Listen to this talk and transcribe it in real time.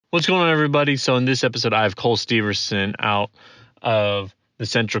What's going on, everybody? So in this episode, I have Cole Steverson out of the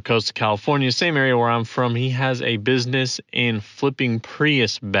Central Coast of California, same area where I'm from. He has a business in flipping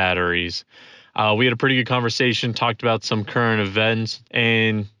Prius batteries. We had a pretty good conversation, talked about some current events,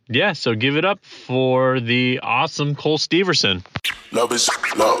 and yeah, so give it up for the awesome Cole Steverson. Love is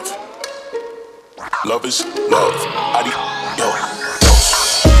love. Love is love.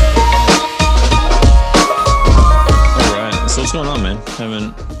 All right, so what's going on, man?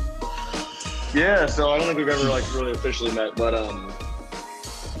 Yeah, so I don't think we've ever really officially met, but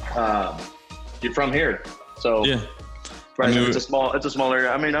you're from here, so Yeah. right, it's a small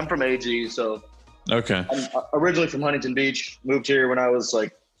area. I mean, I'm from AG, so Okay. I'm originally from Huntington Beach. Moved here when I was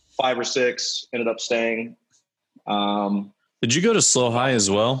like 5 or 6. Ended up staying. Did you go to Slow High as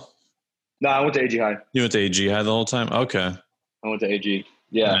well? No, I went to AG High. You went to AG High the whole time? Okay. I went to AG.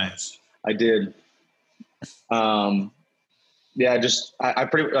 Yeah, Nice. I did. Yeah, I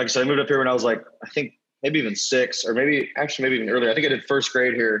pretty, like I said, I moved up here when I was like, I think maybe even 6, or maybe even earlier. I think I did first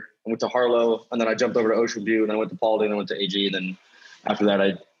grade here. I went to Harlow, and then I jumped over to Ocean View, and then I went to Paulding, and I went to AG. And then after that,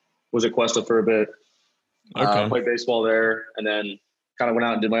 I was at Cuesta for a bit. Okay. Played baseball there, and then kind of went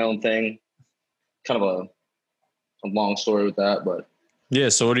out and did my own thing. Kind of a long story with that, but Yeah,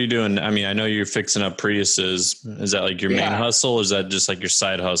 so what are you doing? I mean, I know you're fixing up Priuses. Is that like your main hustle, or is that just like your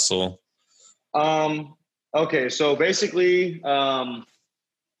side hustle? Okay, so basically,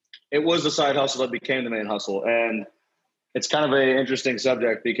 it was the side hustle that became the main hustle, and it's kind of an interesting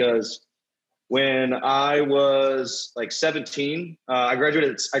subject because when I was like 17, I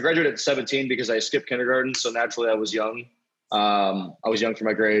graduated at 17 because I skipped kindergarten, so naturally I was young. I was young for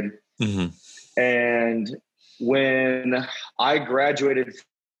my grade, and when I graduated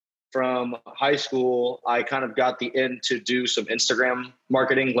from high school, I kind of got the in to do some Instagram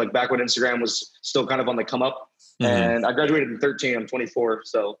marketing, like back when Instagram was still kind of on the come up. And I graduated in 13. I'm 24.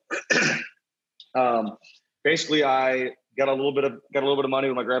 So basically I got a little bit of money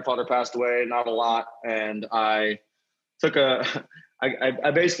when my grandfather passed away, not a lot. And I took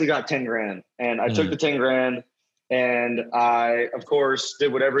I basically got 10 grand, and I took the 10 grand, and I, of course,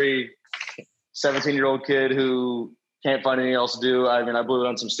 did what every 17-year-old kid who can't find anything else to do. I mean, I blew it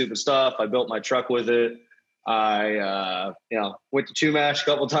on some stupid stuff. I built my truck with it. I, went to Chumash a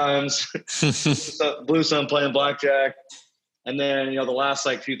couple times, blew some playing blackjack. And then, the last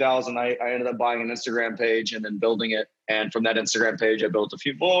like few thousand, I ended up buying an Instagram page and then building it. And from that Instagram page, I built a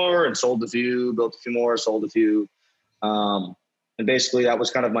few more and sold a few, built a few more, sold a few. And basically that was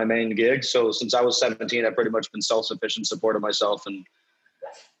kind of my main gig. So since I was 17, I've pretty much been self-sufficient, supported myself, and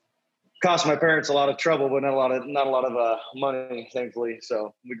cost my parents a lot of trouble, but not a lot of money, thankfully.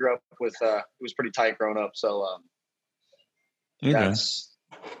 So we grew up with it was pretty tight growing up. So that's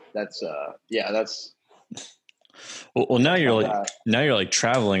Well, now you're like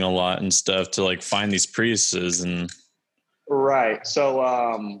traveling a lot and stuff to like find these Priuses and right.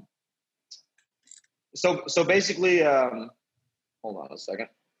 So so basically, hold on a second.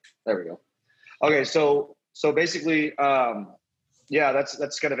 There we go. Okay, so basically, yeah,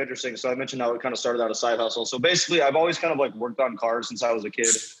 that's kind of interesting. So I mentioned how it kind of started out a side hustle. So basically, I've always kind of like worked on cars since I was a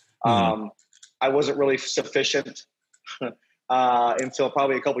kid. I wasn't really sufficient until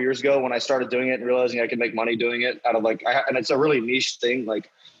probably a couple years ago when I started doing it and realizing I could make money doing it out of and it's a really niche thing.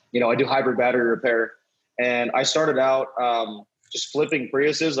 Like, I do hybrid battery repair, and I started out just flipping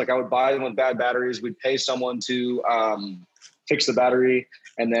Priuses. Like I would buy them with bad batteries. We'd pay someone to fix the battery,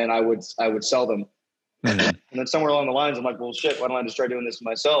 and then I would sell them. And then somewhere along the lines, I'm like, well, shit, why don't I just try doing this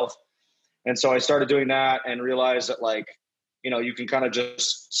myself? And so I started doing that and realized that you can kind of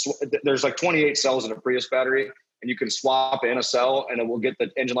just, there's like 28 cells in a Prius battery, and you can swap in a cell and it will get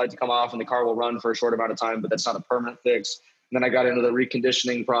the engine light to come off and the car will run for a short amount of time, but that's not a permanent fix. And then I got into the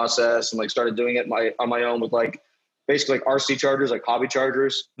reconditioning process and started doing it on my own with basically RC chargers, like hobby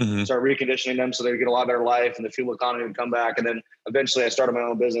chargers. Started reconditioning them so they would get a lot better life and the fuel economy would come back. And then eventually I started my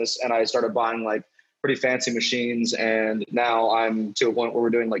own business and I started buying pretty fancy machines, and now I'm to a point where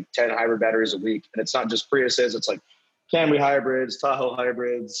we're doing 10 hybrid batteries a week, and it's not just Priuses, it's Camry hybrids, Tahoe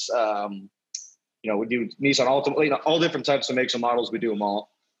hybrids, we do Nissan Altima, all different types of makes and models. We do them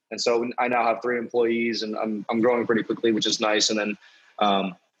all, and so I now have 3 employees, and I'm growing pretty quickly, which is nice. And then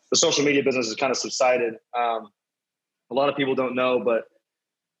the social media business has kind of subsided. A lot of people don't know, but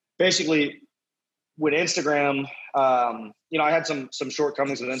basically, with Instagram, I had some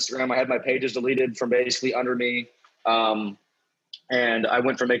shortcomings with Instagram. I had my pages deleted from basically under me. And I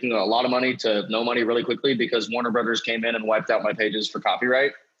went from making a lot of money to no money really quickly because Warner Brothers came in and wiped out my pages for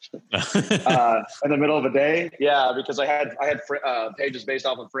copyright in the middle of a day. Yeah, because I had pages based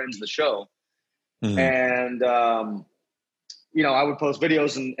off of Friends, the show. And I would post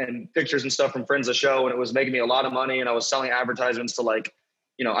videos and pictures and stuff from friends of the show, and it was making me a lot of money. And I was selling advertisements to like,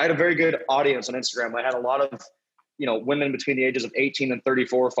 I had a very good audience on Instagram. I had a lot of, women between the ages of 18 and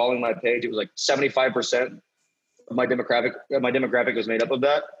 34 following my page. It was like 75% of my demographic was made up of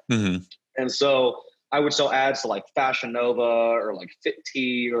that. Mm-hmm. And so I would sell ads to like Fashion Nova or like Fit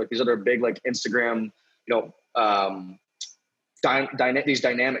Tea or like these other big like Instagram, these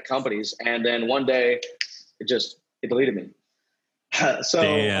dynamic companies. And then one day it deleted me. So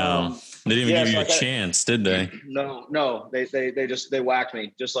damn, they didn't even give you a chance, did they? No, they whacked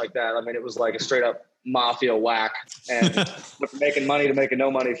me just like that. I mean, it was like a straight up mafia whack, and went from making money to making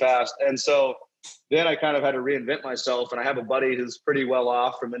no money fast. And so then I kind of had to reinvent myself. And I have a buddy who's pretty well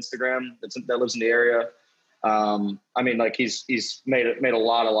off from Instagram that lives in the area. I mean, like he's made a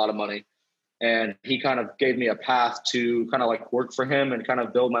lot of money, and he kind of gave me a path to kind of like work for him and kind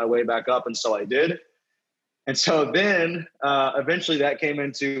of build my way back up. And so I did. And so then eventually that came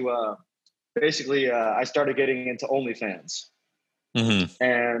into I started getting into OnlyFans. Mm-hmm.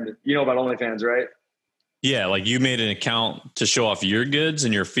 And you know about OnlyFans, right? Yeah, like you made an account to show off your goods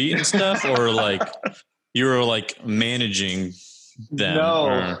and your feet and stuff, or like you were like managing them?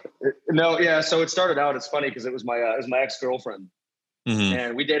 No, yeah. So it started out. It's funny because it was my ex-girlfriend, mm-hmm.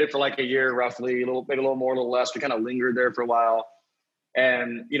 and we dated for like a year, roughly, maybe a little more, a little less. We kind of lingered there for a while.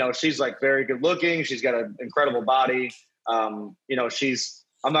 And, she's like very good looking. She's got an incredible body. I'm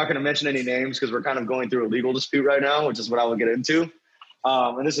not going to mention any names because we're kind of going through a legal dispute right now, which is what I will get into.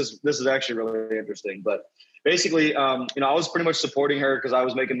 And this is actually really interesting, but basically, I was pretty much supporting her because I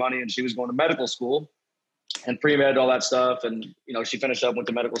was making money and she was going to medical school and pre-med, all that stuff. And, she finished up, went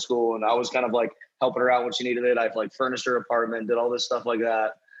to medical school, and I was kind of like helping her out when she needed it. I've like furnished her apartment, did all this stuff like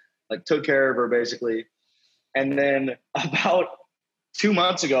that, like took care of her basically. And then about 2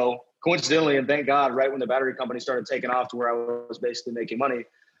 months ago, coincidentally, and thank God, right when the battery company started taking off to where I was basically making money,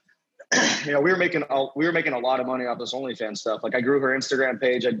 we were making a lot of money off this OnlyFans stuff. Like I grew her Instagram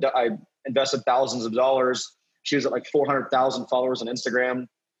page. I invested thousands of dollars. She was at like 400,000 followers on Instagram.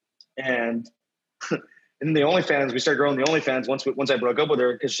 And in the OnlyFans, we started growing the OnlyFans once I broke up with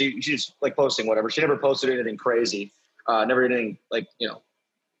her because she's like posting whatever. She never posted anything crazy. Never did anything like,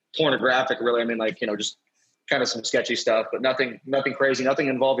 pornographic really. I mean, like, just kind of some sketchy stuff, but nothing crazy, nothing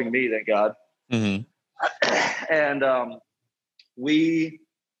involving me, thank God. Mm-hmm. And we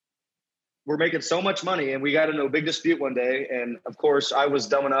were making so much money, and we got into a big dispute one day. And of course, I was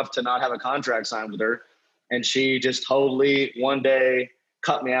dumb enough to not have a contract signed with her, and she just totally one day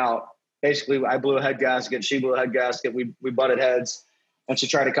cut me out. Basically, I blew a head gasket, she blew a head gasket. We butted heads, and she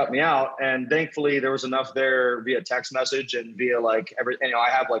tried to cut me out. And thankfully, there was enough there via text message and via like everything. I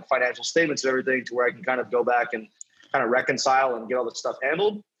have like financial statements and everything to where I can kind of go back and kind of reconcile and get all this stuff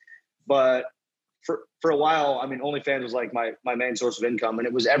handled. But for a while, I mean, OnlyFans was like my main source of income, and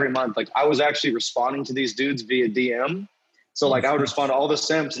it was every month. Like I was actually responding to these dudes via DM. So like I would respond to all the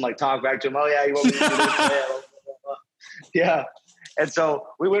simps and like talk back to them. Oh yeah, you want me to do this? Yeah. And so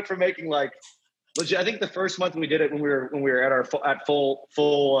we went from making like legit. I think the first month we did it when we were at full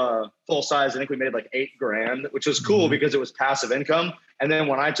size. I think we made like $8,000, which was cool because it was passive income. And then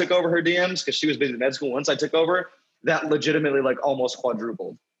when I took over her DMs, because she was busy in med school, once I took over, that legitimately like almost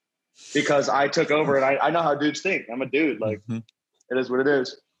quadrupled because I took over, and I know how dudes think. I'm a dude. Like it is what it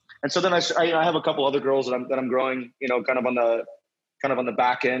is. And so then I have a couple other girls that I'm growing, kind of on the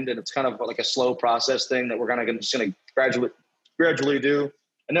back end, and it's kind of like a slow process thing that we're just gonna gradually do.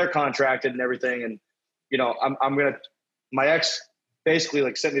 And they're contracted and everything. And, my ex basically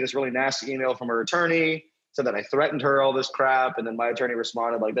like sent me this really nasty email from her attorney, said that I threatened her all this crap. And then my attorney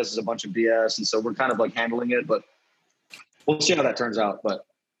responded like, this is a bunch of BS. And so we're kind of like handling it, but we'll see how that turns out. But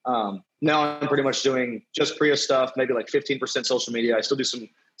now I'm pretty much doing just Prius stuff, maybe like 15% social media. I still do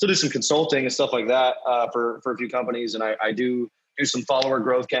some consulting and stuff like that for a few companies. And I do some follower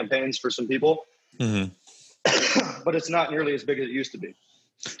growth campaigns for some people, but it's not nearly as big as it used to be.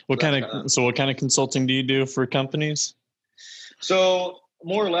 What kind of consulting do you do for companies? So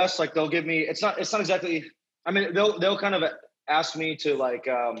more or less, like they'll give me, it's not exactly, I mean, they'll kind of ask me to like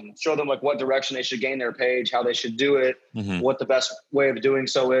show them like what direction they should gain their page, how they should do it, what the best way of doing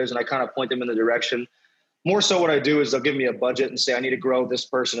so is. And I kind of point them in the direction. More so what I do is they'll give me a budget and say, I need to grow this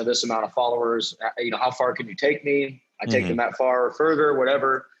person to this amount of followers. How far can you take me? I take them that far or further,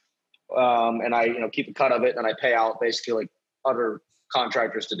 whatever. And I, keep a cut of it, and I pay out basically like other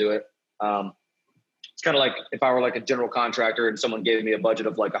contractors to do it. It's kind of like if I were like a general contractor and someone gave me a budget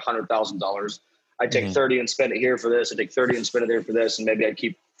of like $100,000, I'd take 30 and spend it here for this. I'd take 30 and spend it there for this. And maybe I'd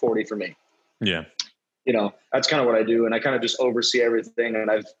keep 40 for me. Yeah. That's kind of what I do. And I kind of just oversee everything. And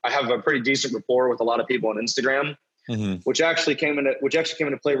I have a pretty decent rapport with a lot of people on Instagram. which actually came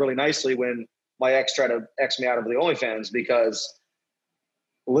into play really nicely when my ex tried to X me out of the OnlyFans, because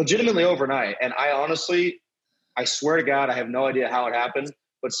legitimately overnight, and I swear to God, I have no idea how it happened,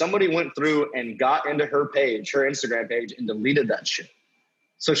 but somebody went through and got into her page, her Instagram page, and deleted that shit.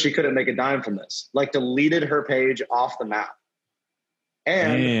 So she couldn't make a dime from this. Like, deleted her page off the map.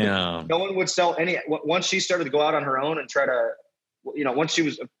 And no one would sell any. Once she started to go out on her own and try to, once she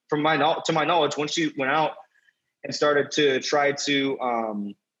was, to my knowledge, once she went out and started to try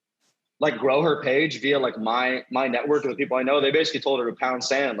to like grow her page via like my network of the people I know, they basically told her to pound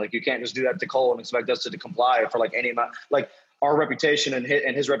sand. Like, you can't just do that to Cole and expect us to comply for like any amount. Like, our reputation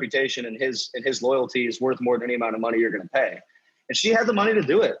and his reputation and his loyalty is worth more than any amount of money you're going to pay. And she had the money to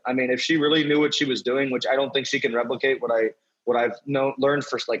do it. I mean, if she really knew what she was doing, which I don't think she can replicate what I've learned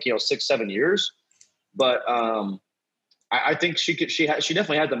for like 6-7 years, but I think she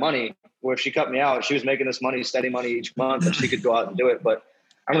definitely had the money. Where if she cut me out, she was making this money, steady money each month, and she could go out and do it. But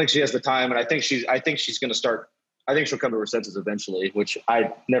I don't think she has the time, and I think she's going to start. I think she'll come to her senses eventually, which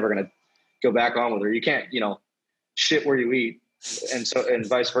I'm never going to go back on with her. You can't, shit where you eat, and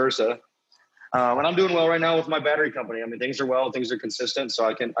vice versa. And I'm doing well right now with my battery company. I mean, things are well, things are consistent, so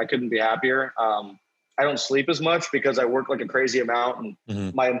I couldn't be happier. I don't sleep as much because I work like a crazy amount,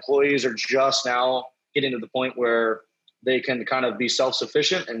 and my employees are just now getting to the point where they can kind of be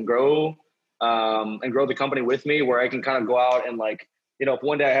self-sufficient and grow the company with me, where I can kind of go out and like, if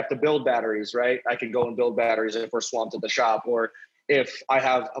one day I have to build batteries, right, I can go and build batteries if we're swamped at the shop, or if I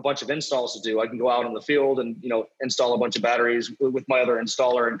have a bunch of installs to do, I can go out in the field and, install a bunch of batteries with my other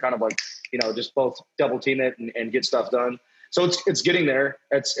installer and kind of like, just both double team it and get stuff done. So it's getting there.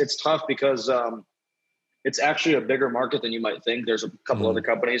 It's tough because it's actually a bigger market than you might think. There's a couple other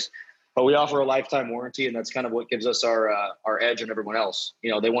companies, but we offer a lifetime warranty, and that's kind of what gives us our edge and everyone else.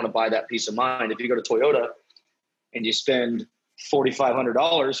 They want to buy that peace of mind. If you go to Toyota and you spend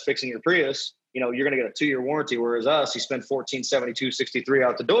 $4,500 fixing your Prius, you're going to get a 2-year warranty. Whereas us, you spend $1,472.63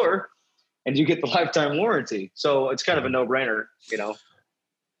 out the door, and you get the lifetime warranty. So it's kind of a no-brainer,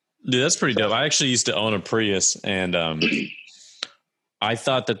 Dude, that's pretty dope. I actually used to own a Prius, and I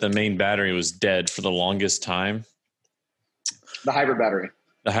thought that the main battery was dead for the longest time. The hybrid battery.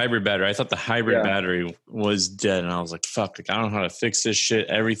 I thought the hybrid battery was dead, and I was like, fuck, I don't know how to fix this shit,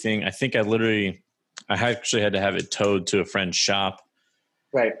 everything. I think I actually had to have it towed to a friend's shop.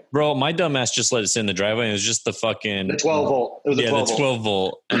 Right. Bro, my dumbass just let it sit in the driveway, and it was just the 12 volt. It was the 12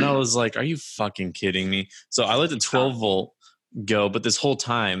 volt. And I was like, are you fucking kidding me? So I let the 12 volt go, but this whole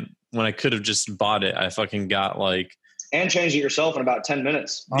time, when I could have just bought it, I fucking got like... And change it yourself in about 10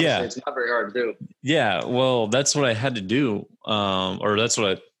 minutes. Honestly, it's not very hard to do. Yeah, well, that's what I had to do. Or that's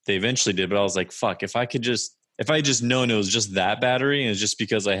what they eventually did. But I was like, fuck, if I just known it was just that battery, and it's just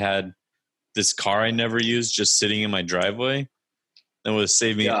because I had this car I never used just sitting in my driveway, that would have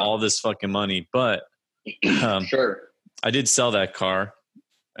saved me all this fucking money. But sure, I did sell that car,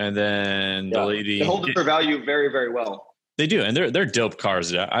 and then the lady... They hold their value very, very well. They do, and they're dope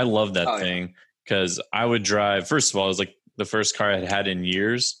cars. I love that thing, because I would drive... First of all, it was like the first car I'd had in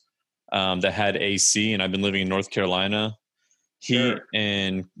years that had AC, and I've been living in North Carolina. Heat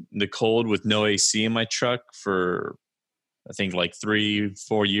and the cold with no AC in my truck for, I think, like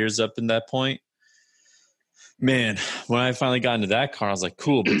 3-4 years up in that point. Man, when I finally got into that car, I was like,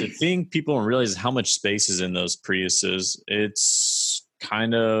 cool. But the thing people don't realize is how much space is in those Priuses. It's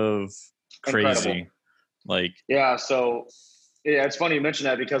kind of crazy. Incredible. Like, so it's funny you mention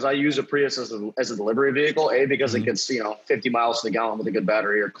that, because I use a Prius as a delivery vehicle, because it gets 50 miles to the gallon with a good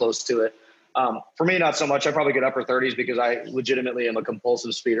battery or close to it. For me, not so much. I probably get upper 30s because I legitimately am a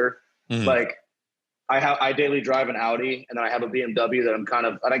compulsive speeder. Like, I daily drive an Audi, and then I have a BMW that I'm kind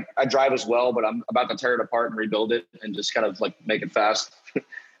of, I drive as well, but I'm about to tear it apart and rebuild it and just kind of like make it fast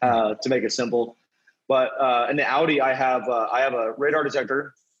to make it simple. But in the Audi, I have a radar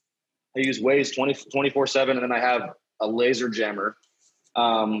detector. I use Waze 24/7, and then I have a laser jammer,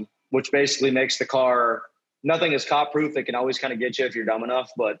 which basically makes the car, nothing is cop proof. It can always kind of get you if you're dumb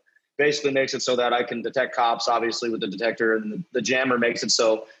enough, but basically makes it so that I can detect cops, obviously, with the detector, and the jammer makes it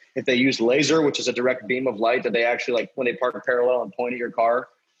so if they use laser, which is a direct beam of light that they actually, like when they park parallel and point at your car,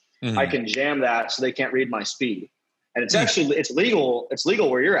 I can jam that so they can't read my speed. And it's actually, it's legal. It's legal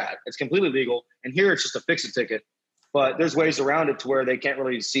where you're at. It's completely legal. And here it's just a fix-it ticket. But there's ways around it to where they can't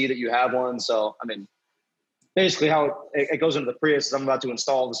really see that you have one. So, I mean, basically how it goes into the Prius is I'm about to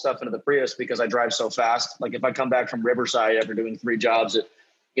install the stuff into the Prius because I drive so fast. Like if I come back from Riverside after doing 3 jobs at,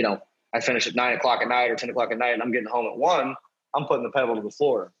 I finish at 9 o'clock at night or 10 o'clock at night and I'm getting home at 1, I'm putting the pedal to the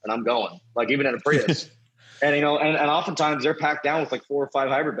floor and I'm going, like even in a Prius. And, and oftentimes they're packed down with like 4 or 5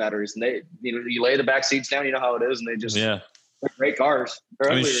 hybrid batteries, and you lay the back seats down, you know how it is. And they just, they're great cars.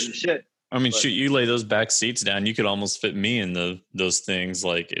 They're uglier than shit. I mean, shoot, you lay those back seats down, you could almost fit me in those things.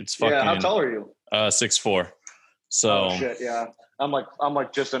 Like it's fucking. Yeah. How tall are you? 6'4". So. Oh shit. Yeah. I'm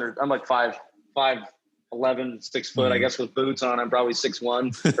like just under, I'm like 5'11", 6 foot, I guess with boots on, I'm probably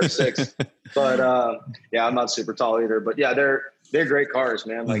 6'1" or 6. But yeah, I'm not super tall either, but yeah, they're great cars,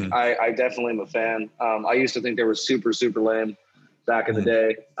 man. Like I definitely am a fan. I used to think they were super, super lame back in the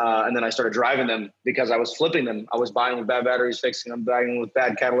day. And then I started driving them because I was flipping them. I was buying with bad batteries, fixing them, buying with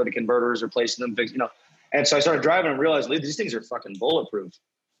bad catalytic converters, replacing them, fixing, and so I started driving and realized these things are fucking bulletproof.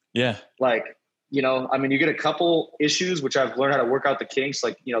 Yeah. Like, I mean, you get a couple issues, which I've learned how to work out the kinks.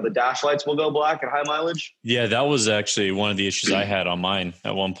 Like, the dash lights will go black at high mileage. Yeah, that was actually one of the issues I had on mine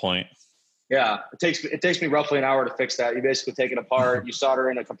at one point. Yeah, it takes me roughly an hour to fix that. You basically take it apart, you solder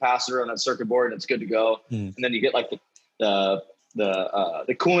in a capacitor on that circuit board, and it's good to go. And then you get like the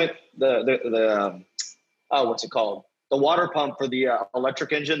coolant, what's it called? The water pump for the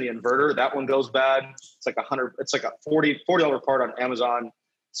electric engine, the inverter. That one goes bad. It's like a $40 part on Amazon.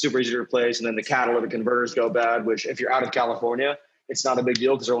 Super easy to replace. And then the catalytic converters go bad, which if you're out of California, it's not a big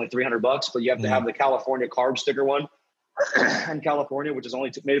deal because they're only $300, but you have to have the California carb sticker one in California, which is only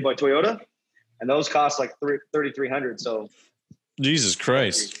made by Toyota. And those cost like $3,300. So Jesus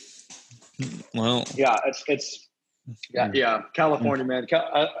Christ. Well, yeah, it's California, man.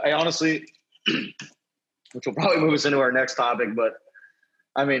 I honestly, which will probably move us into our next topic, but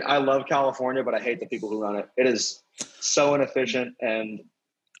I mean, I love California, but I hate the people who run it. It is so inefficient. And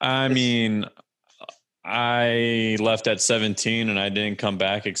I mean, I left at 17 and I didn't come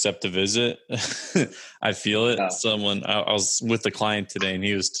back except to visit. I feel it. Yeah. I was with the client today and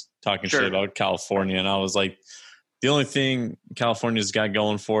he was talking shit about California. And I was like, the only thing California's got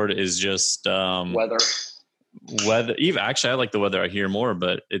going for it is just weather. Even actually, I like the weather out here more,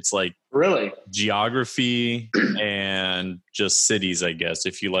 but it's like really geography and just cities, I guess,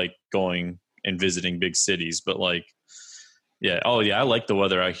 if you like going and visiting big cities. But like, yeah. Oh yeah. I like the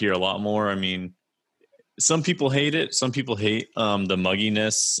weather out here a lot more. I mean, some people hate it. Some people hate the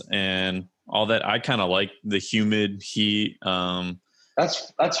mugginess and all that. I kind of like the humid heat.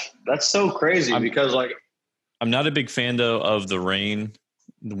 That's so crazy because like, I'm not a big fan though of the rain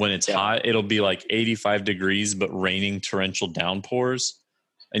when it's hot. It'll be like 85 degrees, but raining torrential downpours.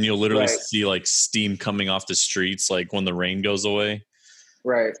 And you'll literally see like steam coming off the streets, like when the rain goes away.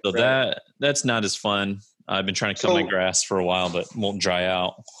 Right. So that's not as fun. I've been trying to cut my grass for a while, but it won't dry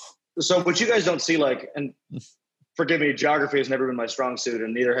out. So, but you guys don't see like, and forgive me, geography has never been my strong suit,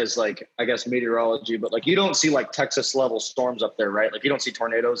 and neither has like, I guess, meteorology, but like you don't see like Texas level storms up there, right? Like you don't see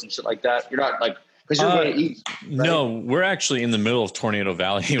tornadoes and shit like that. You're not like, because you're way east. Right? No, we're actually in the middle of Tornado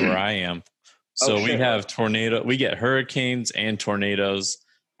Valley where I am. So we have we get hurricanes and tornadoes.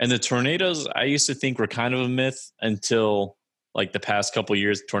 And the tornadoes, I used to think were kind of a myth until like the past couple of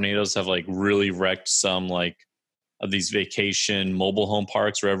years. Tornadoes have like really wrecked some like of these vacation mobile home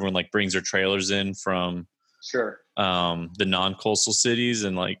parks where everyone like brings their trailers in from the non-coastal cities,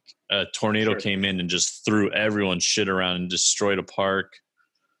 and like a tornado came in and just threw everyone's shit around and destroyed a park.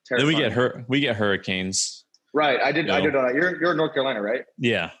 Terrifying. Then we get hurricanes. Right. I did know that. You're in North Carolina, right?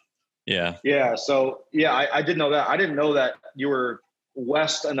 Yeah. So I did know that. I didn't know that you were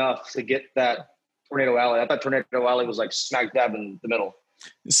west enough to get that tornado alley. I thought Tornado Alley was like smack dab in the middle.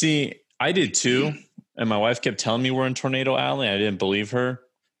 See, I did too. And my wife kept telling me we're in Tornado Alley. I didn't believe her.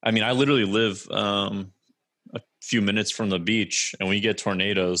 I mean, I literally live a few minutes from the beach, and we get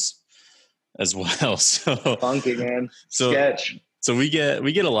tornadoes as well. So funky, man. Sketch. So we get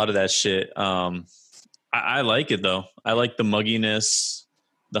a lot of that shit. I like it though. I like the mugginess,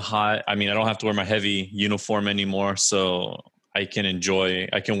 the hot. I mean, I don't have to wear my heavy uniform anymore, so I can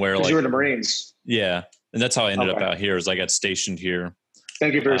wear like. You were in the Marines. Yeah, and that's how I ended up out here. Is I got stationed here.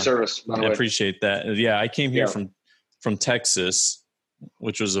 Thank you for your service. I appreciate that. Yeah, I came here from Texas,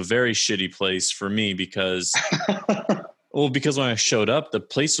 which was a very shitty place for me because when I showed up, the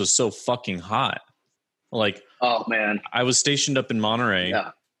place was so fucking hot. Like, oh man, I was stationed up in Monterey.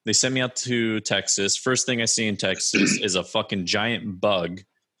 Yeah. They sent me out to Texas. First thing I see in Texas is a fucking giant bug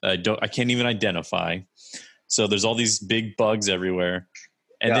that I can't even identify. So there's all these big bugs everywhere.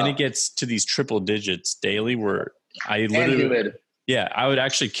 And then it gets to these triple digits daily where I literally, I would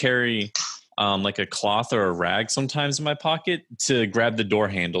actually carry like a cloth or a rag sometimes in my pocket to grab the door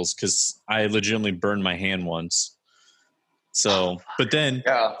handles because I legitimately burned my hand once. So, but then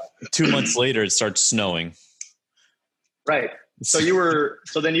 2 months later, it starts snowing. Right. So you were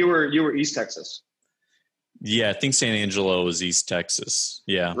East Texas. Yeah, I think San Angelo was East Texas.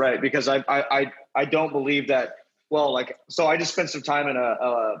 Yeah. Right. Because I I don't believe that. Well, like, so I just spent some time in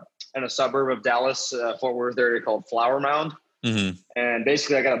a suburb of Dallas, Fort Worth area called Flower Mound. Mm-hmm. And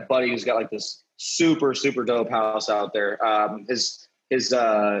basically I got a buddy who's got like this super, super dope house out there. His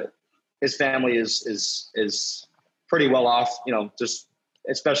family is pretty well off, you know, just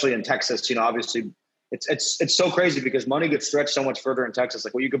especially in Texas, you know, obviously it's so crazy because money gets stretched so much further in Texas.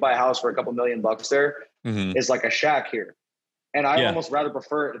 Like, well, you could buy a house for a couple $1,000,000 there is like a shack here. And I almost rather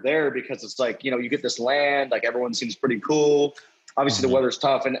prefer it there because it's like, you know, you get this land, like everyone seems pretty cool. Obviously the weather's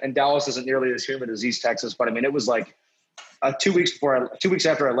tough, and Dallas isn't nearly as humid as East Texas, but I mean, it was like 2 weeks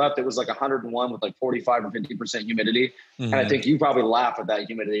after I left, it was like 101 with like 45 or 50% humidity. And I think you probably laugh at that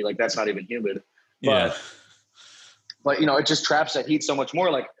humidity. Like, that's not even humid, but you know, it just traps that heat so much more.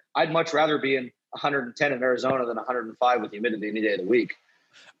 Like, I'd much rather be in 110 in Arizona than 105 with humidity any day of the week.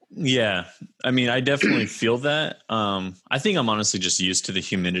 Yeah. I mean, I definitely feel that. I think I'm honestly just used to the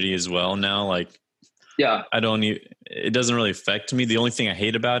humidity as well now. Like, it doesn't really affect me. The only thing I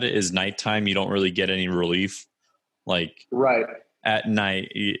hate about it is nighttime. You don't really get any relief. Like, at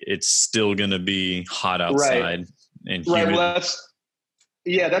night, it's still going to be hot outside and humid. Well, that's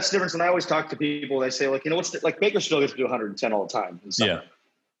the difference. And I always talk to people, they say, like, you know, like Bakersfield gets to do 110 all the time.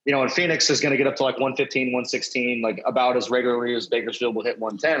 You know, and Phoenix is going to get up to like 115, 116, like about as regularly as Bakersfield will hit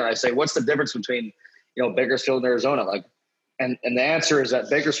 110. And I say, what's the difference between, you know, Bakersfield and Arizona? Like, and the answer is that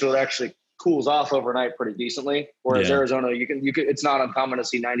Bakersfield actually cools off overnight pretty decently. Whereas Arizona, you can, it's not uncommon to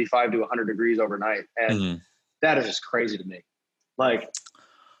see 95 to 100 degrees overnight. And that is just crazy to me. Like,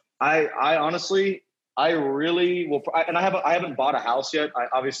 I honestly, I really will, and I haven't bought a house yet. I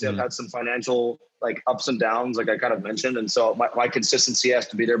obviously have had some financial like ups and downs, like I kind of mentioned. And so my consistency has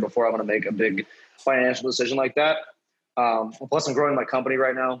to be there before I want to make a big financial decision like that. Plus I'm growing my company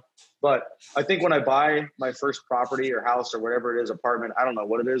right now, but I think when I buy my first property or house or whatever it is, apartment, I don't know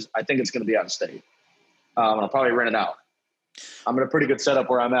what it is. I think it's going to be out of state. I'll probably rent it out. I'm in a pretty good setup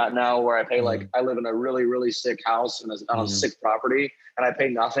where I'm at now, where I pay like, I live in a really, really sick house and on a sick property, and I pay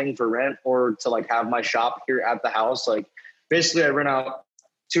nothing for rent or to like have my shop here at the house. Like, basically I rent out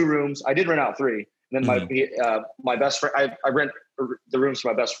 2 rooms. I did rent out 3. And then my best friend, I rent the rooms for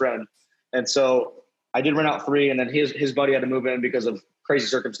my best friend. And so I did rent out 3, and then his buddy had to move in because of crazy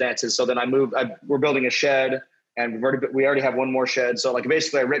circumstances. So then we're building a shed, and we already have 1 more shed. So like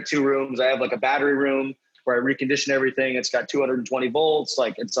basically I rent 2 rooms. I have like a battery room where I recondition everything. It's got 220 volts.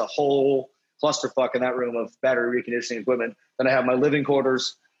 Like, it's a whole clusterfuck in that room of battery reconditioning equipment. Then I have my living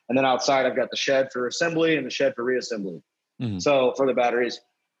quarters. And then outside I've got the shed for assembly and the shed for reassembly. So for the batteries.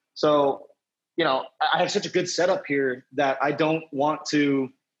 So, you know, I have such a good setup here that I don't want to,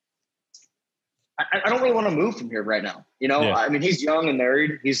 I don't really want to move from here right now. You know, I mean, he's young and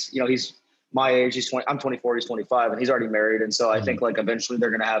married. He's my age. He's 20, I'm 24, he's 25, and he's already married. And so I think like eventually they're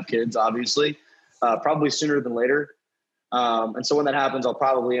going to have kids, obviously. Probably sooner than later. And so when that happens, I'll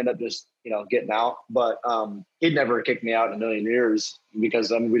probably end up just, you know, getting out. But he'd never kick me out in a million years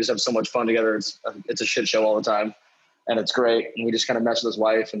because, I mean, we just have so much fun together. It's a shit show all the time, and it's great. And we just kind of mess with his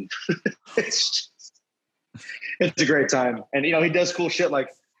wife, and it's a great time. And, you know, he does cool shit. Like,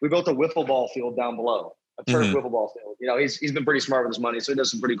 we built a wiffle ball field down below, a turf wiffle ball field. You know, he's been pretty smart with his money, so he does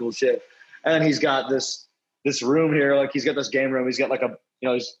some pretty cool shit. And then he's got this room here. Like, he's got this game room. He's got like you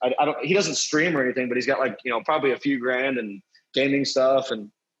know, he doesn't stream or anything, but he's got like, you know, probably a few grand and gaming stuff.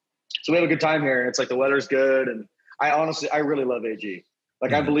 And so we have a good time here, and it's like the weather's good. And I really love AG.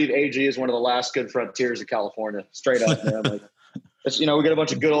 Like, I believe AG is one of the last good frontiers of California, straight up, man. Like, you know, we got a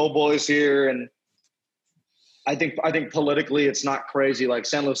bunch of good old boys here. And I think politically it's not crazy. Like,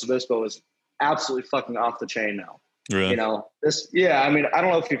 San Luis Obispo is absolutely fucking off the chain now. Really? You know, I mean, I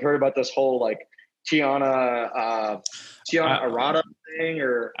don't know if you've heard about this whole like Tiana Arada thing,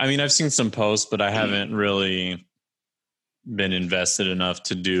 or I mean, I've seen some posts, but I haven't really been invested enough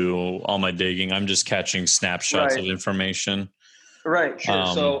to do all my digging. I'm just catching snapshots of information. Right.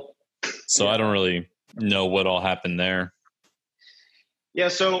 Sure. So I don't really know what all happened there. Yeah.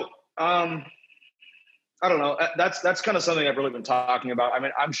 So, I don't know. That's kind of something I've really been talking about. I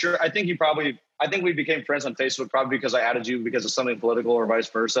mean, I think we became friends on Facebook probably because I added you because of something political or vice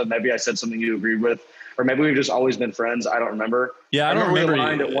versa. Maybe I said something you agreed with, or maybe we've just always been friends. I don't remember. Yeah, I don't remember. We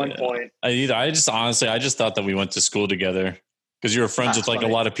aligned at one point. I just thought that we went to school together because you were friends with like a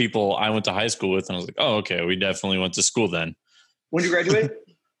lot of people I went to high school with. And I was like, oh, okay, we definitely went to school then. When did you graduate?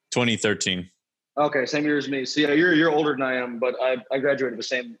 2013. Okay. Same year as me. So yeah, you're older than I am, but I graduated the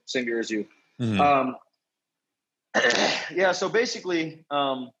same year as you. Yeah. So basically,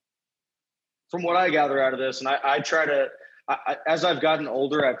 from what I gather out of this, and I try to, as I've gotten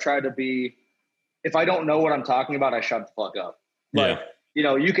older, I've tried to be, if I don't know what I'm talking about, I shut the fuck up. Like,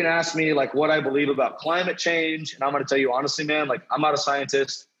 you can ask me like what I believe about climate change, and I'm going to tell you honestly, man, like I'm not a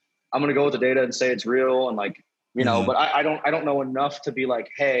scientist. I'm going to go with the data and say it's real, and like but I don't know enough to be like,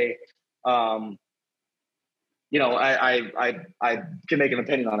 hey, I can make an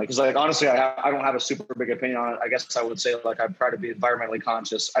opinion on it, because like honestly, I don't have a super big opinion on it. I guess I would say like I try to be environmentally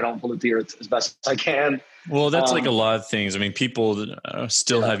conscious. I don't pollute the earth as best as I can. Well, that's like a lot of things. I mean, people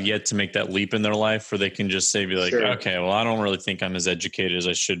still have yet to make that leap in their life where they can just say, be like, okay, well, I don't really think I'm as educated as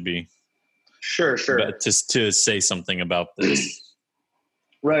I should be. Sure. But to say something about this.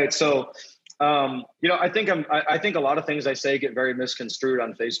 Right. So, I think I think a lot of things I say get very misconstrued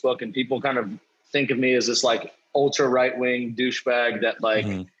on Facebook, and people kind of think of me as this like ultra right wing douchebag that like,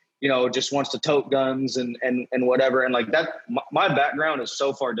 just wants to tote guns and whatever. And like that, my background is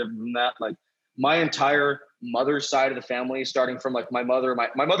so far different from that. Like my entire mother's side of the family, starting from like my mother and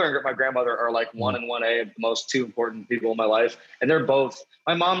my grandmother are like 1 and 1A of the most two important people in my life. And they're both,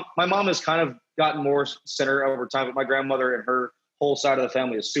 my mom has kind of gotten more center over time, but my grandmother and her whole side of the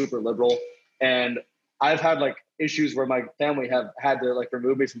family is super liberal. And I've had like issues where my family have had to like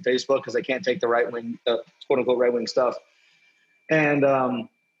remove me from Facebook because they can't take the right wing, quote unquote right wing stuff. And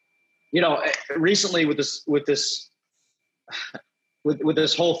recently with this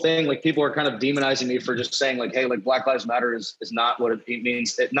whole thing, like people are kind of demonizing me for just saying like, hey, like Black Lives Matter is not what it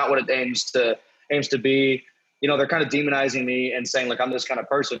means, not what it aims to be. They're kind of demonizing me and saying like I'm this kind of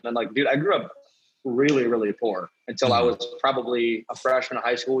person. And like, dude, I grew up really, really poor until I was probably a freshman in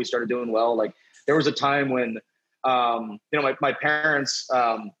high school. We started doing well. Like there was a time when, my parents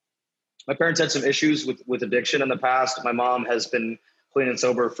had some issues with addiction in the past. My mom has been clean and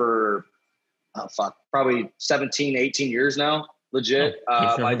sober for, probably 17, 18 years now. Legit.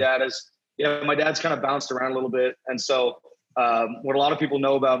 My dad's kind of bounced around a little bit. And so, what a lot of people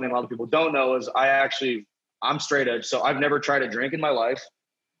know about me and a lot of people don't know is I'm straight edge. So I've never tried a drink in my life.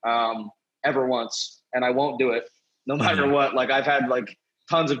 Ever once, and I won't do it no matter what. Like I've had like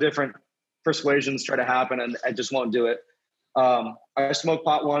tons of different persuasions try to happen, and I just won't do it. I smoked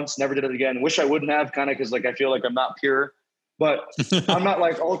pot once, never did it again. Wish I wouldn't have, kind of, because like I feel like I'm not pure, but I'm not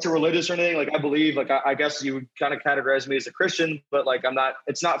like ultra religious or anything. Like I believe, like I guess you would kind of categorize me as a Christian, but like I'm not.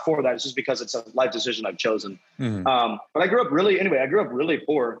 It's not for that. It's just because it's a life decision I've chosen. But I grew up really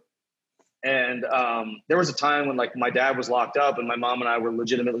poor. And there was a time when like my dad was locked up and my mom and I were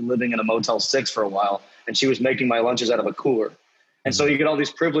legitimately living in a Motel 6 for a while, and she was making my lunches out of a cooler. And so you get all these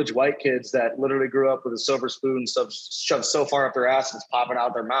privileged white kids that literally grew up with a silver spoon shoved so far up their ass it's popping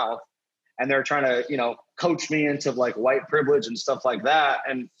out their mouth. And they're trying to, coach me into like white privilege and stuff like that.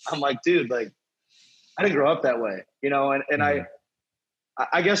 And I'm like, dude, like I didn't grow up that way, and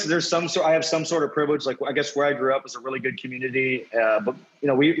I guess I have some sort of privilege. Like I guess where I grew up is a really good community. But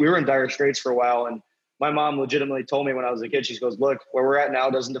we were in dire straits for a while. And my mom legitimately told me when I was a kid, she goes, look, where we're at now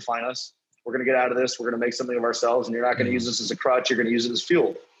doesn't define us. We're going to get out of this. We're going to make something of ourselves, and you're not going to use this as a crutch. You're going to use it as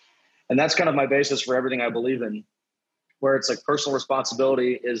fuel. And that's kind of my basis for everything I believe in, where it's like personal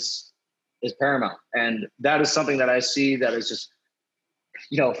responsibility is paramount. And that is something that I see that is just,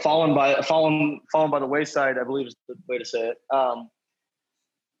 fallen by the wayside, I believe is the way to say it.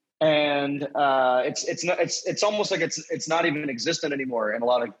 And it's almost like it's not even existent anymore in a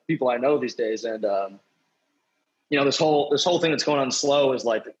lot of people I know these days. And this whole thing that's going on slow is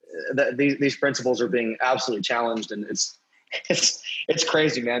like these principles are being absolutely challenged, and it's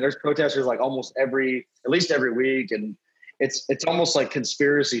crazy, man. There's protesters like at least every week, and it's almost like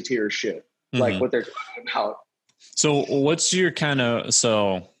conspiracy tier shit, like what they're talking about. So what's your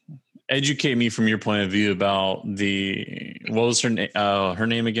educate me from your point of view about what was her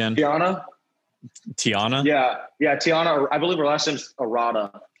name again? Tiana? Yeah, Tiana. I believe her last name's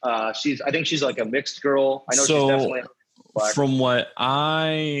Arada. I think she's like a mixed girl. I know she's definitely black. From what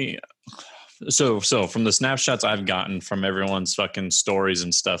from the snapshots I've gotten from everyone's fucking stories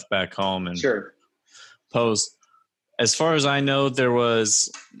and stuff back home and post, as far as I know, there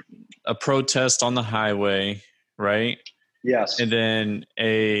was a protest on the highway, right? Yes. And then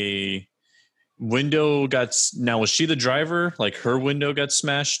a window now, was she the driver? Like her window got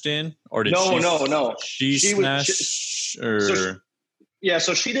smashed in? Or did No. She smashed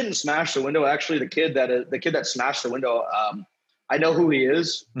so she didn't smash the window. Actually, the kid that smashed the window, I know who he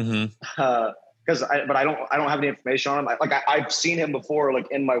is. But I don't have any information on him. I've seen him before, like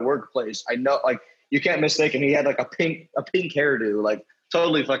in my workplace. I know, like, you can't mistake him. He had like a pink hairdo, like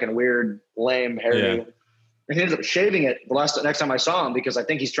totally fucking weird, lame hairdo. Yeah. And he ended up shaving it next time I saw him, because I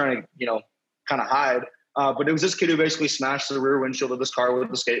think he's trying to, kind of hide. But it was this kid who basically smashed the rear windshield of this car with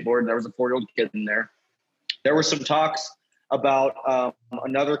a skateboard. And there was a 4-year-old kid in there. There were some talks about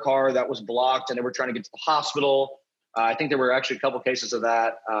another car that was blocked, and they were trying to get to the hospital. I think there were actually a couple cases of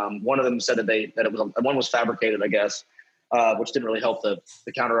that. One of them said one was fabricated, I guess, which didn't really help the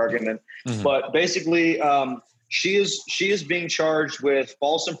counter argument. Mm-hmm. But basically, she is being charged with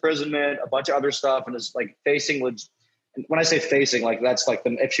false imprisonment, a bunch of other stuff, and is like facing. When I say facing, like that's like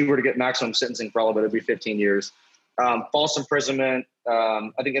if she were to get maximum sentencing for all of it, it'd be 15 years. False imprisonment, I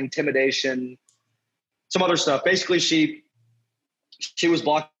think intimidation, some other stuff. Basically, she was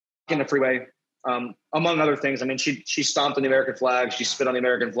blocking the freeway. Among other things, I mean, she stomped on the American flag, she spit on the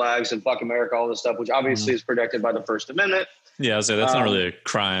American flags and fuck America, all this stuff, which obviously is protected by the First Amendment. Yeah, I was like, that's not really a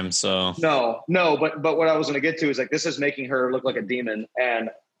crime. So no, but what I was going to get to is like, this is making her look like a demon, and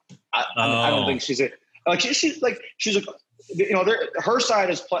I don't think she's she's her side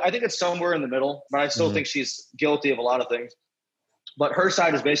is. I think it's somewhere in the middle, but I still think she's guilty of a lot of things. But her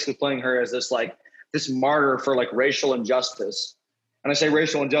side is basically playing her as this martyr for like racial injustice. And I say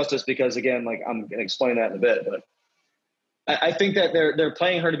racial injustice because, again, like I'm going to explain that in a bit, but I think that they're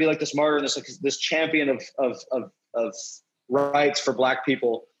playing her to be like this martyr, this champion of rights for Black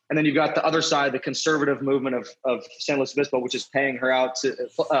people. And then you've got the other side, the conservative movement of San Luis Obispo, which is painting her out to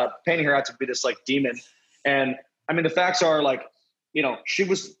be this like demon. And I mean, the facts are like, she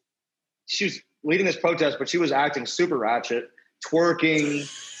was leading this protest, but she was acting super ratchet, twerking,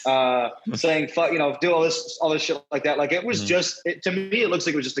 saying fuck, do all this shit like that. Like it was to me, it looks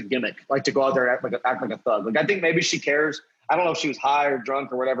like it was just a gimmick, like to go out there and act like a thug. Like I think maybe she cares. I don't know if she was high or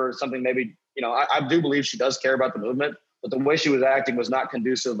drunk or whatever, something maybe, I do believe she does care about the movement, but the way she was acting was not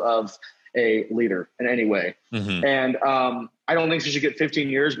conducive of a leader in any way. Mm-hmm. And I don't think she should get 15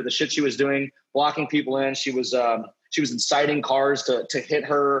 years, but the shit she was doing, blocking people in, she was inciting cars to hit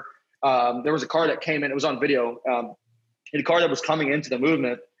her. There was a car that came in, it was on video, a car that was coming into the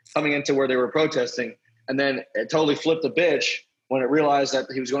movement, coming into where they were protesting. And then it totally flipped the bitch when it realized that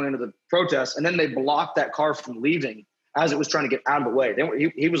he was going into the protest. And then they blocked that car from leaving as it was trying to get out of the way.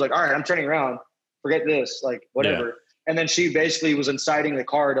 He was like, all right, I'm turning around, forget this, like whatever. Yeah. And then she basically was inciting the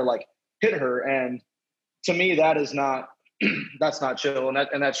car to like hit her. And to me, that is not, that's not chill.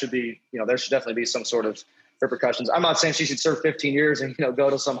 And that should be, there should definitely be some sort of repercussions. I'm not saying she should serve 15 years and, go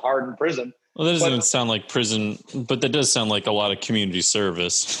to some hardened prison. Well, that doesn't even sound like prison, but that does sound like a lot of community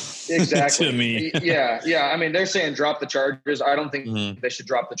service. Exactly. To me. Yeah. I mean, they're saying drop the charges. I don't think they should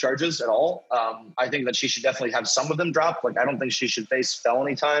drop the charges at all. I think that she should definitely have some of them dropped. Like, I don't think she should face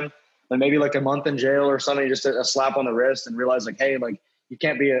felony time, and maybe like a month in jail or something, just a slap on the wrist, and realize like, hey, like you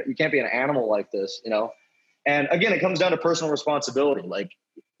can't be an animal like this, And again, it comes down to personal responsibility. Like,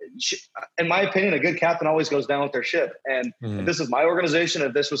 in my opinion, a good captain always goes down with their ship. And if this is my organization,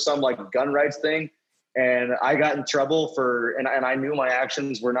 if this was some like gun rights thing and I got in trouble and I knew my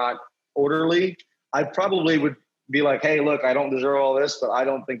actions were not orderly, I probably would be like, hey, look, I don't deserve all this, but I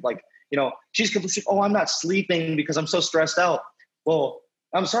don't think she's completely, I'm not sleeping because I'm so stressed out. Well,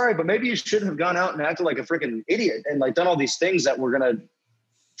 I'm sorry, but maybe you shouldn't have gone out and acted like a freaking idiot and like done all these things that were going to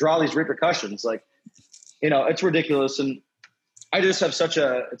draw these repercussions. Like, it's ridiculous. And I just have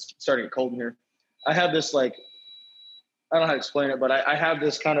it's starting to get cold in here. I have this I don't know how to explain it, but I have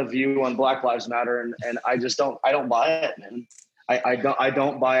this kind of view on Black Lives Matter, and I don't buy it, man. I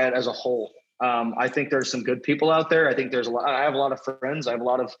don't buy it as a whole. I think there's some good people out there. I think I have a lot of friends. I have a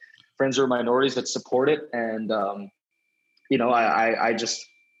lot of friends who are minorities that support it. And, I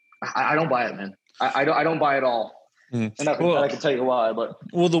don't buy it, man. I don't buy it all. And I can tell you why, but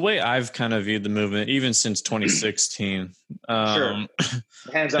the way I've kind of viewed the movement, even since 2016, sure.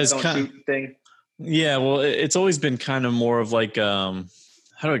 Hands up, don't shoot thing. Yeah, well, it's always been kind of more of like, how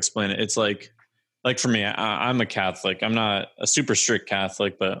do I explain it? It's like for me, I'm a Catholic. I'm not a super strict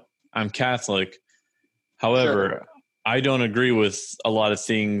Catholic, but I'm Catholic. However, sure. I don't agree with a lot of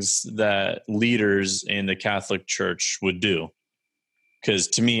things that leaders in the Catholic Church would do. Because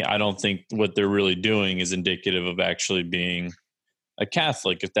to me, I don't think what they're really doing is indicative of actually being a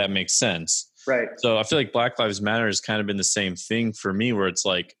Catholic, if that makes sense. Right. So I feel like Black Lives Matter has kind of been the same thing for me, where it's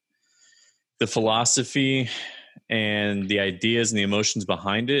like the philosophy and the ideas and the emotions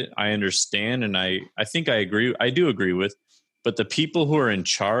behind it, I understand. And I think I do agree with, but the people who are in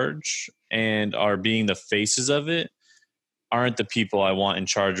charge and are being the faces of it aren't the people I want in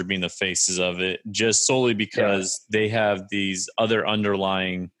charge of being the faces of it, just solely because they have these other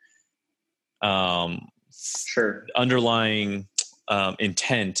underlying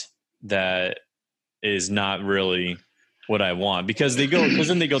intent that is not really what I want, because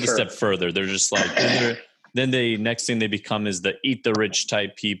then they go the step further. They're just like, then next thing they become is the eat the rich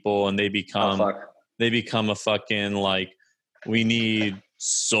type people. And they become a fucking like, we need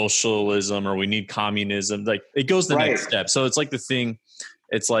socialism or we need communism. Like it goes the next step. So it's like the thing,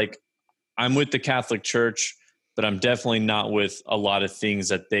 it's like I'm with the Catholic Church, but I'm definitely not with a lot of things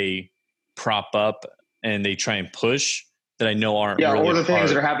that they prop up and they try and push that I know aren't really or the things part.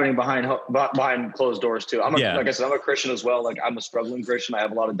 that are happening behind closed doors too. Like I said, I'm a Christian as well. Like I'm a struggling Christian. I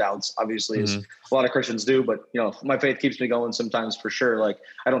have a lot of doubts, obviously, as a lot of Christians do. But my faith keeps me going sometimes, for sure. Like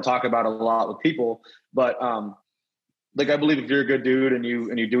I don't talk about it a lot with people, but like I believe if you're a good dude and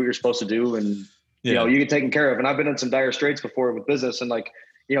you do what you're supposed to do, and you get taken care of. And I've been in some dire straits before with business, and like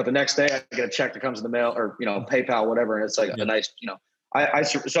the next day I get a check that comes in the mail, or PayPal, whatever, and it's like a nice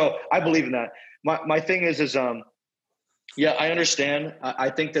so I believe in that. My thing is yeah, I understand. I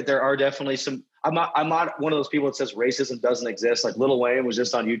think that there are definitely some. I'm not one of those people that says racism doesn't exist. Like Lil Wayne was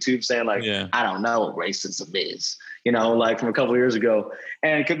just on YouTube saying like, I don't know what racism is, like from a couple of years ago,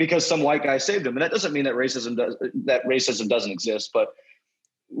 and because some white guy saved him, and that doesn't mean that racism doesn't exist. But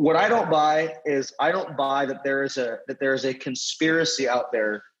what I don't buy is that there is a conspiracy out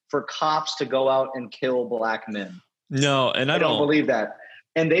there for cops to go out and kill black men. No, and I don't believe that.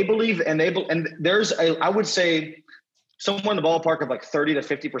 And they believe, and there's I would say, somewhere in the ballpark of like 30 to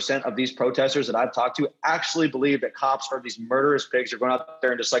 50% of these protesters that I've talked to actually believe that cops are these murderous pigs who are going out there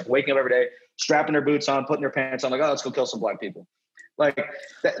and just like waking up every day, strapping their boots on, putting their pants on, like, oh, let's go kill some black people. Like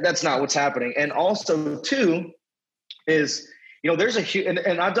that's not what's happening. And also too is, there's a huge,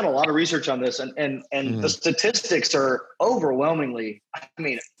 and I've done a lot of research on this, and the statistics are overwhelmingly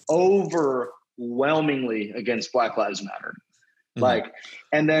against Black Lives Matter. Like,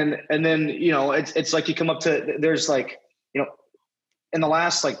 and then, it's like you come up to, there's like, in the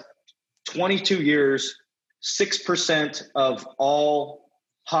last like 22 years, 6% of all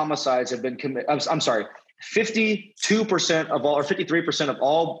homicides have been committed. I'm sorry, 52% of all, or 53% of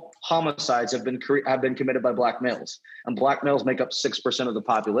all homicides have been committed by black males, and black males make up 6% of the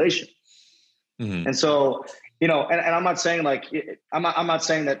population. And so, and I'm not saying like, I'm not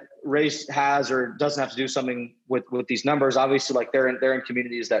saying that race has or doesn't have to do something with these numbers. Obviously, like they're in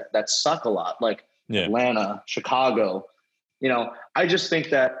communities that suck a lot, like Atlanta, Chicago. I just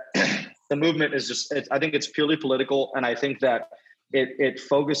think that the movement is I think it's purely political, and I think that it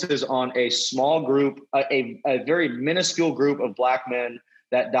focuses on a small group, a very minuscule group of black men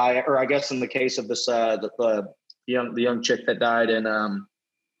that die, or I guess in the case of this, the young chick that died in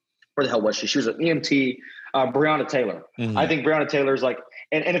where the hell was she? She was an EMT, Breonna Taylor. I think Breonna Taylor's like,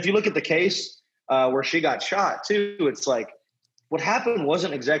 and if you look at the case where she got shot too, it's like what happened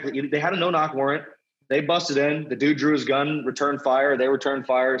wasn't exactly, they had a no-knock warrant. They busted in, the dude drew his gun, returned fire, they returned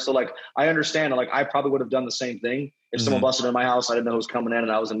fire. So like, I understand, like I probably would have done the same thing if someone busted in my house, I didn't know who was coming in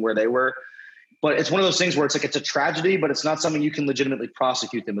and I was in where they were. But it's one of those things where it's like, it's a tragedy, but it's not something you can legitimately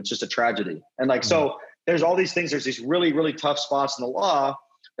prosecute them. It's just a tragedy. And like, so there's all these things, there's these really, really tough spots in the law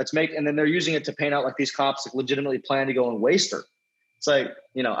and then they're using it to paint out like these cops like legitimately plan to go and waste her. It's like,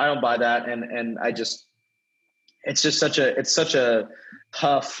 I don't buy that. And I just, it's such a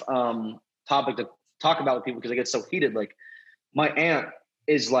tough topic to talk about with people because it gets so heated. Like my aunt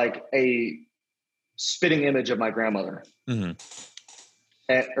is like a spitting image of my grandmother. Or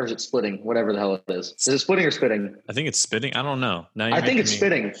is it splitting? Whatever the hell it is. Is it splitting or spitting? I think it's spitting. I don't know. I think it's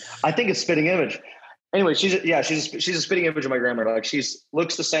spitting. I think it's spitting image. Anyway, she's a spitting image of my grandmother. Like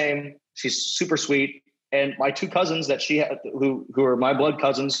looks the same. She's super sweet. And my two cousins that she had, who are my blood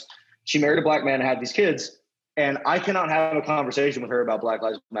cousins, she married a black man and had these kids. And I cannot have a conversation with her about Black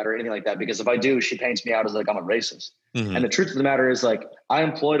Lives Matter or anything like that, because if I do, she paints me out as like I'm a racist. And the truth of the matter is, like, I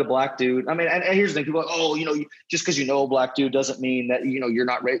employed a black dude. I mean, and here's the thing: people are like, oh, just because a black dude doesn't mean that you're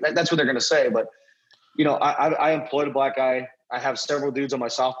not racist. That's what they're going to say. But I employed a black guy. I have several dudes on my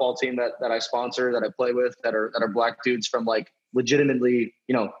softball team that I sponsor, that I play with, that are black dudes from like legitimately,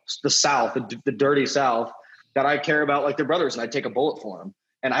 the South, the dirty South, that I care about like their brothers, and I take a bullet for them.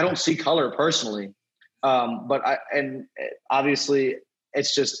 And I don't see color personally. But obviously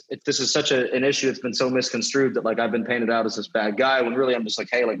it's just, this is such an issue that's been so misconstrued that like I've been painted out as this bad guy, when really I'm just like,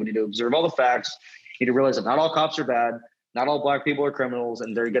 hey, like we need to observe all the facts. You need to realize that not all cops are bad. Not all black people are criminals,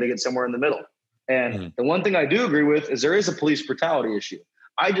 and they're going to get somewhere in the middle. And the one thing I do agree with is there is a police brutality issue.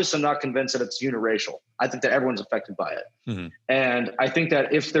 I just am not convinced that it's uniracial. I think that everyone's affected by it. And I think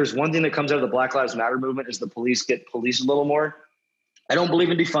that if there's one thing that comes out of the Black Lives Matter movement is the police get policed a little more. I don't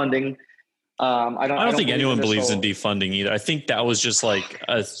believe in defunding. I don't think anyone believes in defunding either. I think that was just like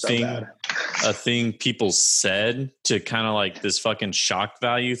a thing people said to kind of like this fucking shock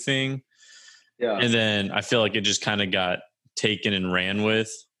value thing. Yeah. And then I feel like it just kind of got taken and ran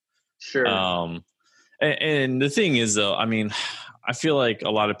with. Sure. And the thing is though, I mean, I feel like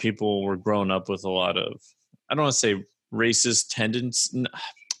a lot of people were grown up with a lot of, I don't want to say racist tendencies.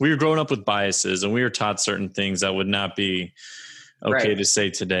 We were growing up with biases, and we were taught certain things that would not be okay to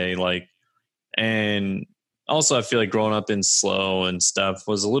say today. Like, and also I feel like growing up in SLO and stuff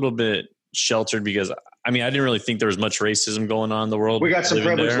was a little bit sheltered because I didn't really think there was much racism going on in the world. We got some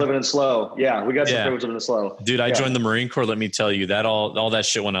privilege living in SLO. Yeah, we got some privilege living in SLO. Dude, I joined the Marine Corps. Let me tell you that all that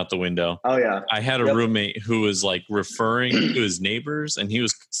shit went out the window. Oh yeah. I had a roommate who was like referring to his neighbors, and he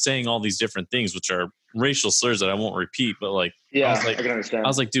was saying all these different things, which are racial slurs that I won't repeat. But like, I can understand. I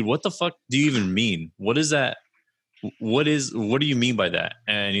was like, dude, what the fuck do you even mean? What is that? What do you mean by that?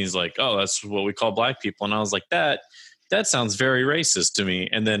 And he's like, oh, that's what we call black people. And I was like, that sounds very racist to me.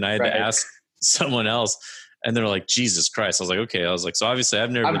 And then I had to ask someone else, and they're like, Jesus Christ. I was like, okay. I was like, so obviously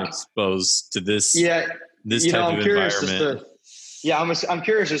I've never been exposed to this. This type of environment. I'm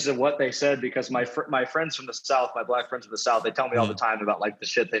curious as to what they said, because my friends from the South, my black friends from the South, they tell me all the time about like the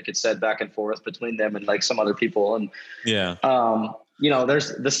shit that gets said back and forth between them and like some other people. And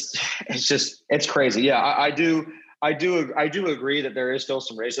there's this. It's crazy. Yeah, I do agree that there is still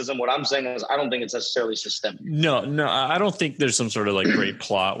some racism. What I'm saying is I don't think it's necessarily systemic. No, I don't think there's some sort of like great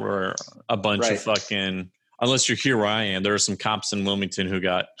plot where a bunch of fucking, unless you're here where I am, there were some cops in Wilmington who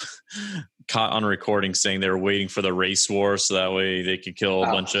got caught on recording saying they were waiting for the race war so that way they could kill a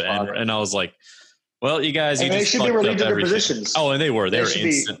bunch of, and I was like, well, you guys, they should be relieved of their positions. Oh, and they were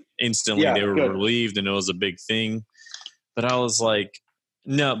instantly, they were relieved, and it was a big thing. But I was like,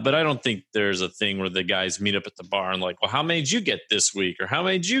 no, but I don't think there's a thing where the guys meet up at the bar and like, well, how many did you get this week? Or how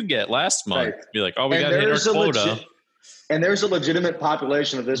many did you get last month? Be like, oh, we got to hit our quota. And there's a legitimate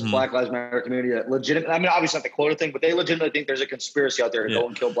population of this Black Lives Matter community that obviously not the quota thing, but they legitimately think there's a conspiracy out there to go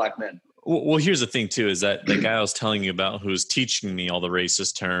and kill black men. Well, here's the thing too, is that the guy I was telling you about who's teaching me all the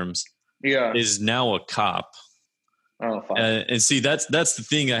racist terms is now a cop. Oh, fuck. And see, that's the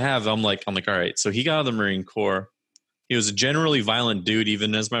thing I have. I'm like, all right. So he got out of the Marine Corps. He was a generally violent dude,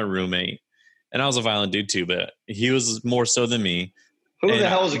 even as my roommate. And I was a violent dude too, but he was more so than me. Who the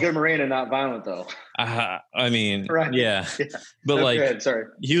hell is a good Marine and not violent though? But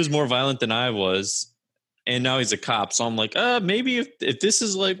he was more violent than I was. And now he's a cop. So I'm like, maybe if this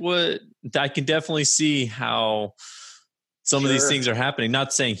is like what I can definitely see how some of these things are happening.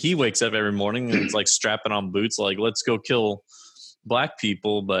 Not saying he wakes up every morning and it's like strapping on boots, like let's go kill black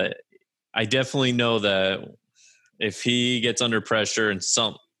people. But I definitely know that if he gets under pressure and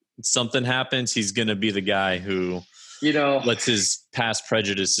something happens, he's going to be the guy who, lets his past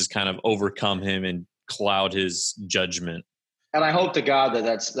prejudices kind of overcome him and cloud his judgment. And I hope to God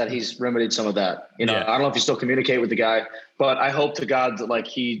that he's remedied some of that. I don't know if you still communicate with the guy, but I hope to God that like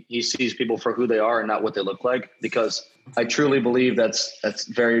he sees people for who they are and not what they look like, because I truly believe that's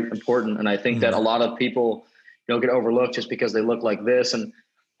very important. And I think that a lot of people, get overlooked just because they look like this. And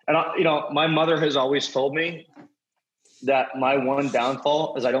my mother has always told me that my one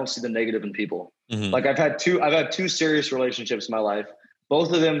downfall is I don't see the negative in people. Like I've had two serious relationships in my life.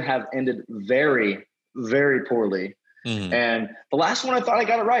 Both of them have ended very, very poorly. And the last one, I thought I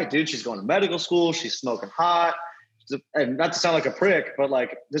got it right, dude. She's going to medical school. She's smoking hot. And not to sound like a prick, but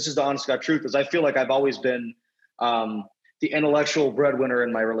like, this is the honest God truth, is I feel like I've always been the intellectual breadwinner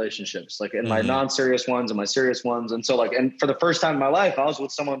in my relationships, like in my non-serious ones and my serious ones. And so like, and for the first time in my life, I was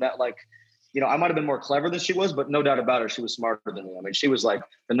with someone that like, I might've been more clever than she was, but no doubt about it, she was smarter than me. I mean, she was like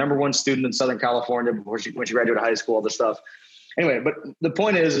the #1 student in Southern California when she graduated high school, all this stuff. Anyway, but the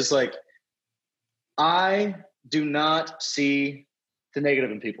point is like, I do not see the negative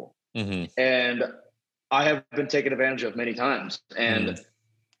in people. And I have been taken advantage of many times. And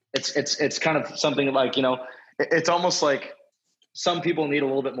it's kind of something like, it's almost like some people need a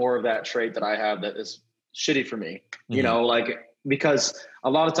little bit more of that trait that I have that is shitty for me, because a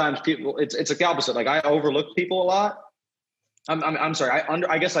lot of times people, it's like the opposite. Like I overlook people a lot. I'm sorry.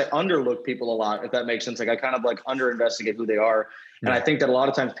 I guess I underlook people a lot, if that makes sense. Like I kind of like under investigate who they are. And I think that a lot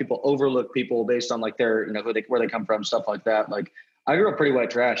of times people overlook people based on like their, where they come from, stuff like that. Like I grew up pretty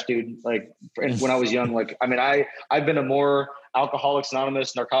white trash, dude. Like when I was young, like, I mean, I've been to more Alcoholics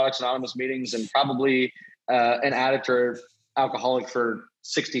Anonymous, Narcotics Anonymous meetings and probably an addict or alcoholic for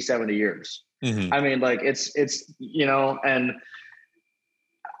 60, 70 years. I mean, like it's, and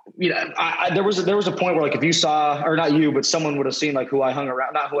there was a point where like, if you saw, or not you, but someone would have seen like who I hung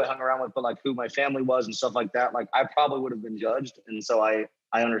around, not who I hung around with, but like who my family was and stuff like that. Like I probably would have been judged. And so I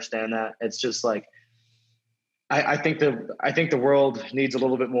understand that. It's just like, I think the world needs a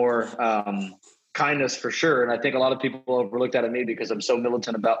little bit more kindness for sure. And I think a lot of people overlooked that at me because I'm so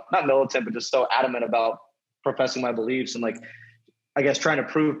militant about, not militant, but just so adamant about professing my beliefs and like, I guess trying to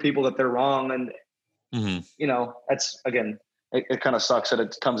prove people that they're wrong. And, that's, again, it kind of sucks that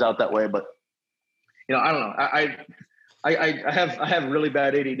it comes out that way, but I don't know. I have really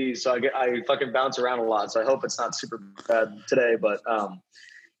bad ADD, so I fucking bounce around a lot. So I hope it's not super bad today, but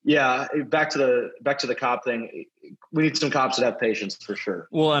Yeah, back to the cop thing. We need some cops that have patience for sure.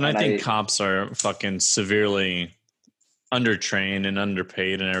 Well, and I think cops are fucking severely undertrained and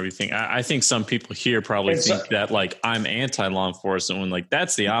underpaid and everything. I think some people here probably think that like I'm anti law enforcement when like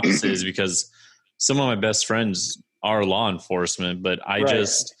that's the opposite is because some of my best friends are law enforcement, but but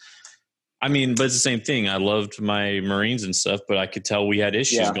it's the same thing. I loved my Marines and stuff, but I could tell we had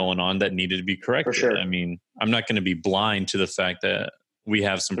issues going on that needed to be corrected. For sure. I mean, I'm not going to be blind to the fact that we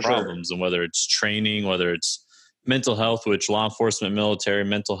have some problems and whether it's training, whether it's mental health, which law enforcement, military,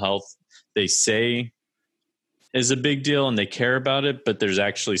 mental health, they say is a big deal and they care about it, but there's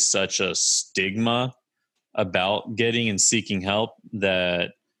actually such a stigma about getting and seeking help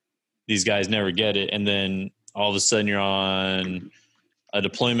that these guys never get it. And then all of a sudden you're on a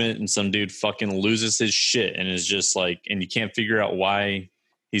deployment and some dude fucking loses his shit and is just like, and you can't figure out why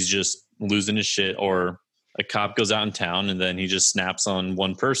he's just losing his shit, or a cop goes out in town and then he just snaps on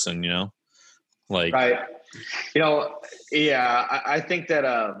one person, like, right. I think that,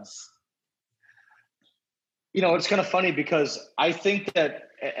 it's kind of funny because I think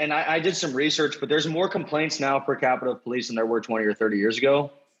that, and I did some research, but there's more complaints now per capita of police than there were 20 or 30 years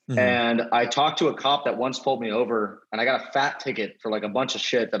ago. Mm-hmm. And I talked to a cop that once pulled me over and I got a fat ticket for like a bunch of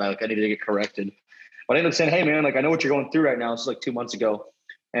shit that I needed to get corrected. But I ended up saying, hey man, like I know what you're going through right now. This is like 2 months ago.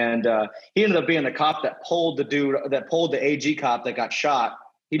 And he ended up being the cop that pulled the AG cop that got shot.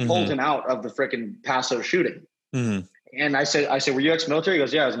 He pulled him out of the freaking Paso shooting. Mm-hmm. And I said, were you ex-military? He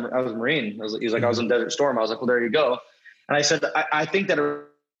goes, yeah, I was a Marine. He's like, I was in Desert Storm. I was like, well, there you go. And I said, I think that a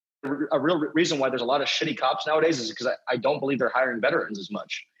real reason why there's a lot of shitty cops nowadays is because I don't believe they're hiring veterans as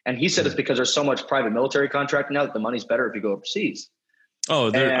much. And he said it's because there's so much private military contracting now that the money's better if you go overseas.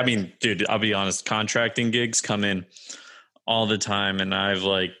 Oh, dude, I'll be honest. Contracting gigs come in all the time. And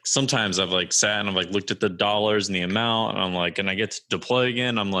sometimes I've sat and I've looked at the dollars and the amount and I'm like, and I get to deploy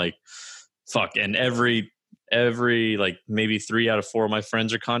again. I'm like, fuck. And every maybe 3 out of 4 of my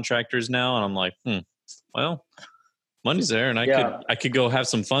friends are contractors now. And I'm like, well, money's there. And I could go have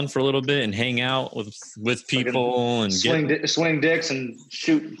some fun for a little bit and hang out with people and swing dicks and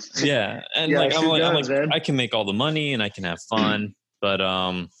shoot. Yeah. And I can make all the money and I can have fun, but,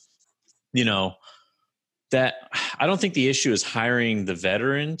 that I don't think the issue is hiring the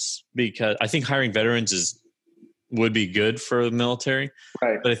veterans, because I think hiring veterans would be good for the military.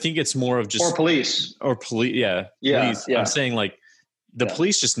 Right. But I think it's more of just police. Yeah. Police. Yeah. I'm saying the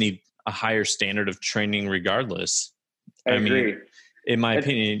police just need a higher standard of training regardless. I agree. In my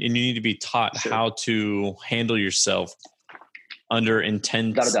opinion, and you need to be taught how to handle yourself under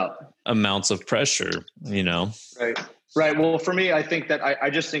intense amounts of pressure, Right. Well, for me, I think that I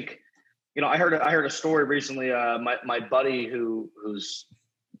just think, I heard a story recently. My buddy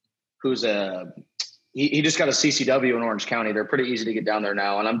he just got a CCW in Orange County. They're pretty easy to get down there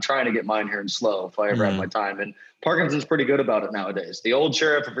now. And I'm trying to get mine here in SLO if I ever have my time. And Parkinson's pretty good about it nowadays. The old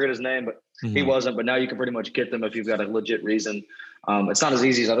sheriff, I forget his name, but he wasn't. But now you can pretty much get them if you've got a legit reason. It's not as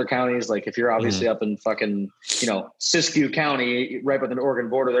easy as other counties. Like if you're obviously up in fucking, Siskiyou County, right by the Oregon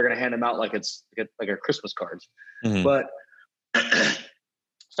border, they're going to hand them out like it's like our Christmas cards. Mm-hmm. But I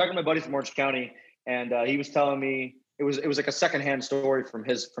was talking to my buddy from Orange County, and he was telling me it was like a secondhand story from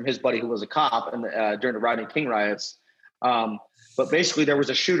his buddy who was a cop and during the Rodney King riots. But basically there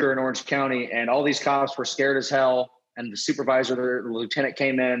was a shooter in Orange County and all these cops were scared as hell. And the supervisor, the lieutenant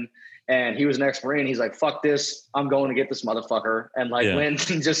came in and he was an ex-Marine. He's like, fuck this. I'm going to get this motherfucker. And went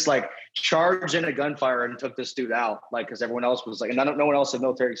and just charged in a gunfire and took this dude out. Cause everyone else was and no one else had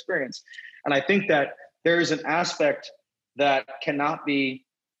military experience. And I think that there is an aspect that cannot be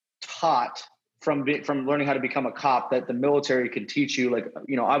taught from learning how to become a cop that the military can teach you.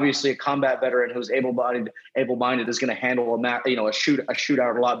 Obviously a combat veteran who's able-minded is going to handle a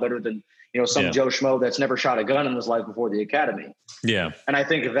shootout a lot better than, some Joe Schmo that's never shot a gun in his life before the academy. Yeah. And I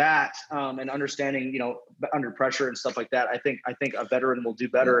think that, and understanding, under pressure and stuff like that, I think a veteran will do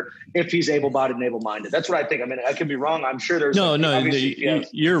better if he's able-bodied and able-minded. That's what I think. I mean, I could be wrong. I'm sure there's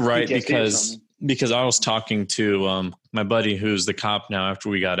you're right, because I was talking to my buddy who's the cop now after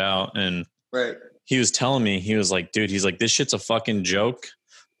we got out, and right. He was telling me, he was like, dude, he's like, this shit's a fucking joke.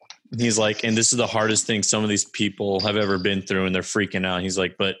 He's like, and this is the hardest thing some of these people have ever been through, and they're freaking out. He's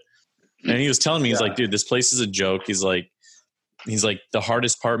like, and he was telling me, he's like, dude, this place is a joke. He's like, the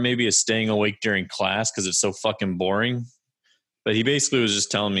hardest part maybe is staying awake during class because it's so fucking boring. But he basically was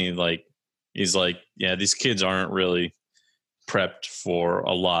just telling me, he's like, yeah, these kids aren't really prepped for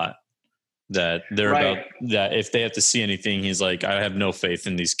a lot. That they're about that if they have to see anything, he's like, I have no faith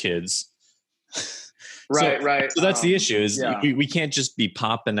in these kids. Right. So that's the issue is we can't just be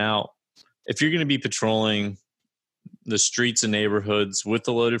popping out. If you're going to be patrolling, the streets and neighborhoods with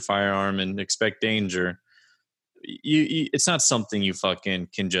a loaded firearm and expect danger, it's not something you fucking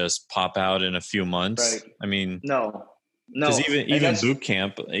can just pop out in a few months. Right. I mean, no. because even boot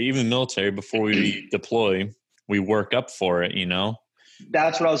camp, even military, before we deploy, we work up for it, you know?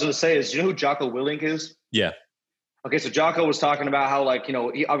 That's what I was going to say is, you know who Jocko Willink is? Yeah. Okay. So Jocko was talking about how, like, you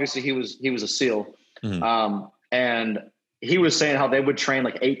know, he was a SEAL. Mm-hmm. And he was saying how they would train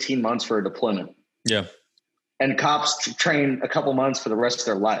like 18 months for a deployment. Yeah. And cops train a couple months for the rest of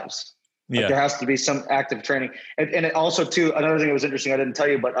their lives. Like, there has to be some active training. And it also, too, another thing that was interesting, I didn't tell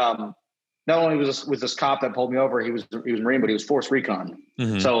you, but not only was this cop that pulled me over, he was Marine, but he was Force Recon.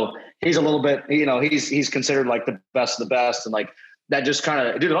 Mm-hmm. So he's a little bit, you know, he's considered like the best of the best. And like that just kind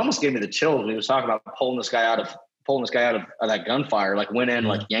of, dude, it almost gave me the chills when he was talking about pulling this guy out of that gunfire, like went in,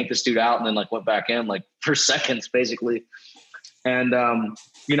 like yanked this dude out and then like went back in like for seconds basically. And,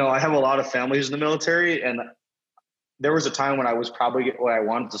 you know, I have a lot of families in the military, and there was a time when I was probably where I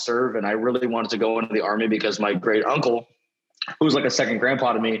wanted to serve, and I really wanted to go into the Army because my great uncle, who was like a second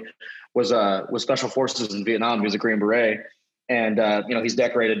grandpa to me, was special forces in Vietnam. He was a Green Beret, and you know, he's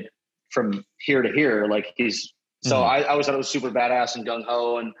decorated from here to here. Like so I always thought it was super badass and gung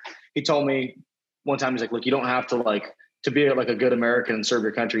ho. And he told me one time, he's like, look, you don't have to, like, to be like a good American and serve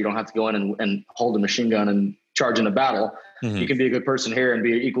your country, you don't have to go in and hold a machine gun and charge in a battle. Mm-hmm. You can be a good person here and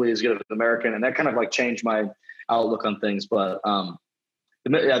be equally as good as an American. And that kind of like changed my outlook on things. But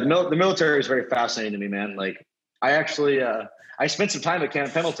the military is very fascinating to me, man. Like, I actually I spent some time at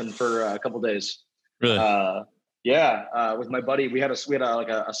Camp Pendleton for a couple of days. Really? With my buddy. We had a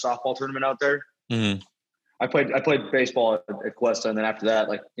softball tournament out there. Mm-hmm. I played baseball at Cuesta, and then after that,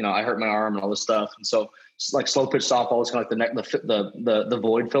 like, you know, I hurt my arm and all this stuff, and so like slow pitch softball was kind of like the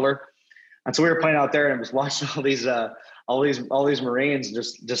void filler. And so we were playing out there and was watching all these Marines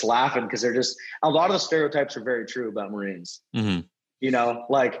just laughing, because they're just, a lot of the stereotypes are very true about Marines. Mm-hmm. You know,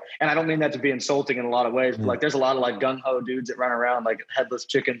 like, and I don't mean that to be insulting in a lot of ways, but like, there's a lot of like gung ho dudes that run around like headless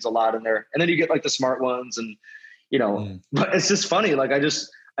chickens a lot in there, and then you get like the smart ones, and you know, but it's just funny. Like,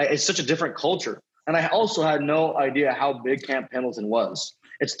 it's such a different culture. And I also had no idea how big Camp Pendleton was.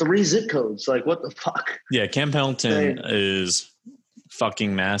 It's 3 zip codes. Like, what the fuck? Yeah, Camp Pendleton is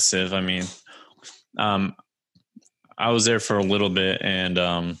fucking massive. I mean, I was there for a little bit, and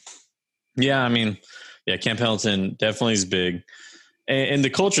Camp Pendleton definitely is big. And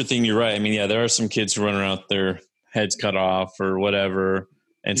the culture thing, you're right. I mean, there are some kids who run around with their heads cut off or whatever,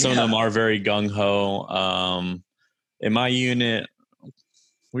 and some of them are very gung ho. In my unit,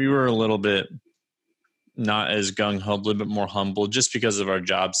 we were a little bit not as gung ho, a little bit more humble, just because of our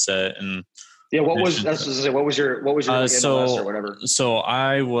job set. And what was your MLS or whatever? So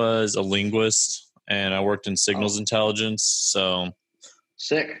I was a linguist, and I worked in signals intelligence. So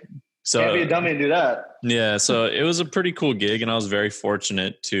sick. So can't be a dummy and do that. Yeah. So it was a pretty cool gig, and I was very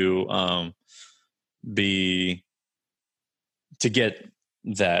fortunate to get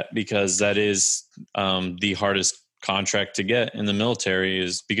that, because that is the hardest contract to get in the military,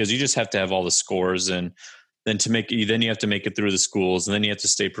 is because you just have to have all the scores, and then you have to make it through the schools, and then you have to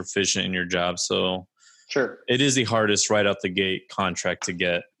stay proficient in your job. So sure, it is the hardest right out the gate contract to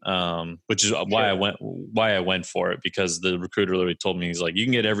get, which is why I went for it, because the recruiter literally told me, he's like, you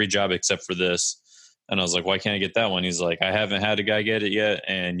can get every job except for this. And I was like, why can't I get that one? He's like, I haven't had a guy get it yet,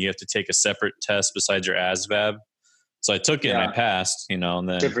 and you have to take a separate test besides your ASVAB. So I took it and I passed, you know, and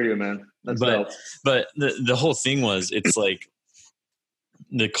then good for you, man. That's dope. But the whole thing was, it's like,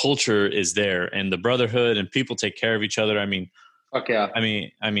 the culture is there, and the brotherhood, and people take care of each other. I mean, okay.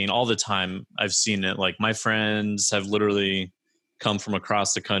 I mean, all the time I've seen it. Like, my friends have literally come from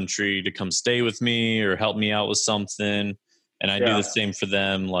across the country to come stay with me or help me out with something. And I do the same for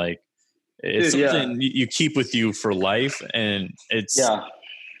them. Like, it's something you keep with you for life. And it's how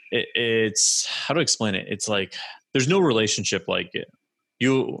to explain it. It's like, there's no relationship like it.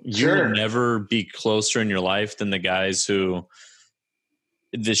 You will never be closer in your life than the guys who,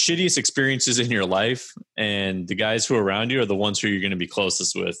 the shittiest experiences in your life, and the guys who are around you are the ones who you're going to be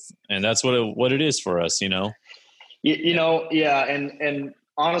closest with. And that's what it is for us, you know? You know, yeah. And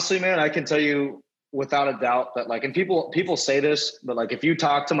honestly, man, I can tell you without a doubt that, like, and people say this, but like, if you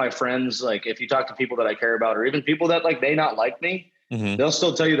talk to my friends, like if you talk to people that I care about, or even people that like may not like me, they'll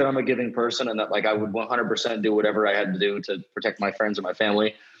still tell you that I'm a giving person, and that like I would 100% do whatever I had to do to protect my friends and my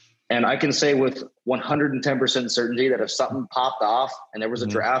family. And I can say with 110% certainty that if something popped off and there was a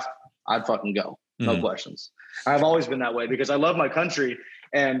draft, I'd fucking go. No questions. I've always been that way, because I love my country.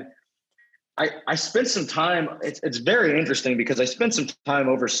 And I spent some time, it's very interesting, because I spent some time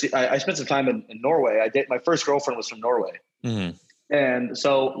overseas. I spent some time in Norway. My first girlfriend was from Norway. And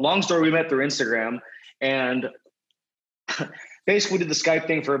so, long story, we met through Instagram, and basically did the Skype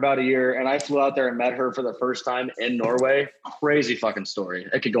thing for about a year, and I flew out there and met her for the first time in Norway. Crazy fucking story.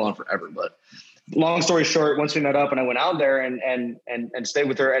 It could go on forever, but long story short, once we met up and I went out there and stayed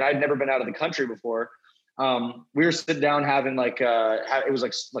with her, and I'd never been out of the country before. We were sitting down having it was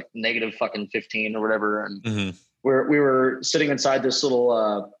like negative fucking 15 or whatever, and we were sitting inside this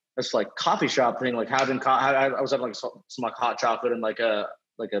little this like coffee shop thing, like having I was having like some like hot chocolate and like a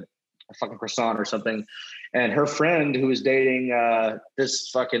fucking croissant or something. And her friend who was dating this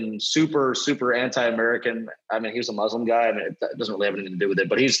fucking super, super anti-American, I mean, he was a Muslim guy. I mean, it doesn't really have anything to do with it,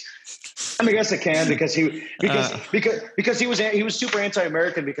 but I guess it can because he was super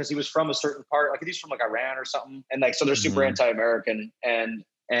anti-American because he was from a certain part, like he's from like Iran or something. And like, so they're super anti-American.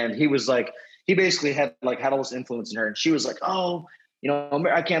 And he was like, he basically had all this influence in her. And she was like, oh, you know,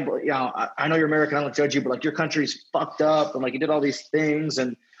 I can't, you know, I know you're American. I don't judge you, but like your country's fucked up. And like, you did all these things.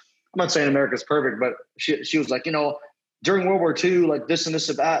 And I'm not saying America's perfect, but she was like, you know, during World War II, like this and this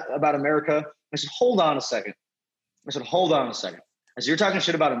about America. I said, hold on a second. I said, you're talking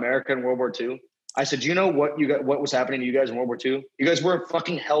shit about America in World War II. I said, do you know what was happening to you guys in World War II? You guys were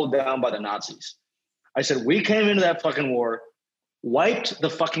fucking held down by the Nazis. I said, we came into that fucking war, wiped the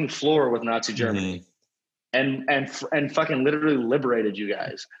fucking floor with Nazi Germany, and fucking literally liberated you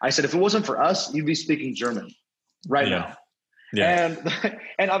guys. I said, if it wasn't for us, you'd be speaking German right now. Yeah.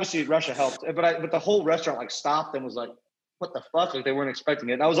 And obviously Russia helped, but the whole restaurant like stopped and was like, what the fuck? Like they weren't expecting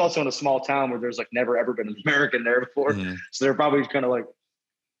it. And I was also in a small town where there's like never ever been an American there before. So they're probably kind of like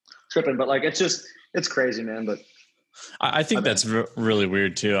tripping, but like, it's crazy, man. But I think that's really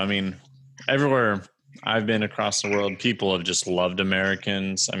weird too. I mean, everywhere I've been across the world, people have just loved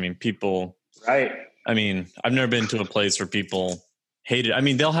Americans. I mean, right. I mean, I've never been to a place where people hate it. I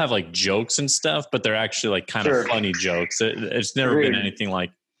mean, they'll have like jokes and stuff, but they're actually like kind of funny jokes. It's never been anything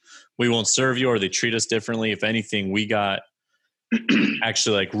like we won't serve you or they treat us differently. If anything, we got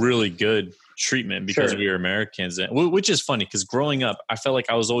actually like really good treatment because we are Americans, which is funny because growing up, I felt like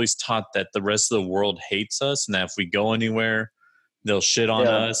I was always taught that the rest of the world hates us and that if we go anywhere, they'll shit on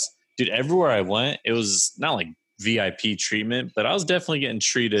us. Dude, everywhere I went, it was not like VIP treatment, but I was definitely getting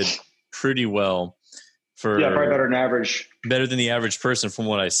treated pretty well. Probably better than the average person from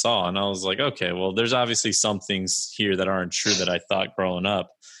what I saw. And I was like, okay, well, there's obviously some things here that aren't true that I thought growing up,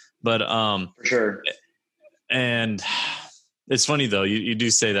 but for sure. And it's funny though, you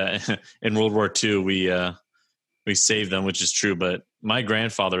do say that in World War II, we saved them, which is true. But my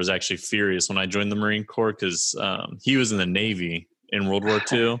grandfather was actually furious when I joined the Marine Corps because he was in the Navy in World War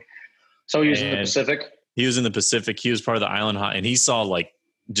II. So he was in the Pacific? He was in the Pacific. He was part of the island and he saw like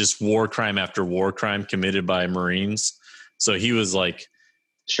just war crime after war crime committed by Marines. So he was like,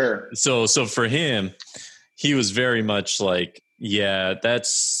 sure. So for him, he was very much like, yeah,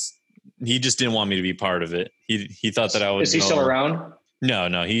 he just didn't want me to be part of it. He thought that I was. Is he still around?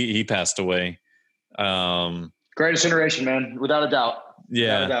 No, he passed away. Greatest generation, man. Without a doubt.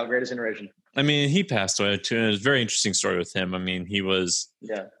 Yeah. Without a doubt. Greatest generation. I mean, he passed away too. And it was a very interesting story with him. I mean, his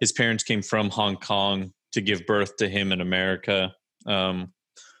parents came from Hong Kong to give birth to him in America.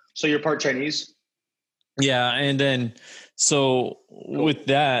 So you're part Chinese? Yeah. And then, with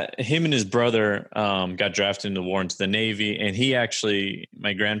that, him and his brother got drafted into the war into the Navy. And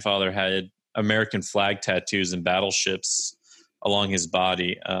my grandfather had American flag tattoos and battleships along his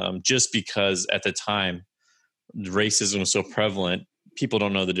body just because at the time, racism was so prevalent. People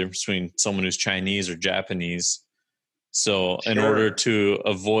don't know the difference between someone who's Chinese or Japanese. So in order to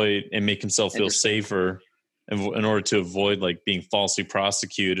avoid and make himself feel safer, in order to avoid like being falsely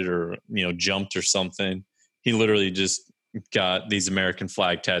prosecuted or, you know, jumped or something, he literally just got these American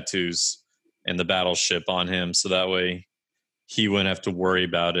flag tattoos and the battleship on him. So that way he wouldn't have to worry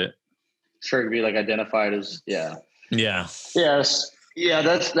about it. Sure. It'd be like identified as, Yeah. Yes. Yeah.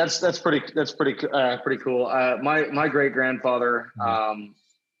 That's pretty cool. My great grandfather,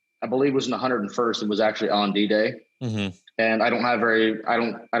 I believe was in the 101st and was actually on D-Day. And I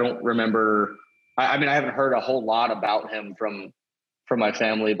don't remember. I mean, I haven't heard a whole lot about him from my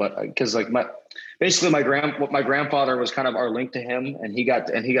family, but because like my grandfather was kind of our link to him, and he got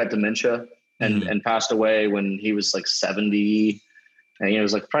dementia and passed away when he was like 70. And it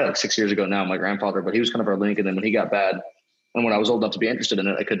was like probably like 6 years ago now, my grandfather, but he was kind of our link. And then when he got bad, and when I was old enough to be interested in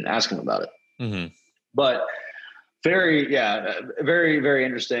it, I couldn't ask him about it. But very, very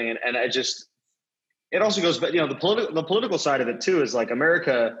interesting. And it also goes, but the political side of it too is like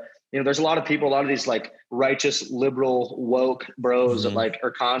America. There's a lot of people, a lot of these like righteous, liberal, woke bros that like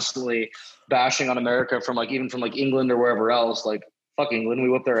are constantly bashing on America from like, even from like England or wherever else, like fuck England. We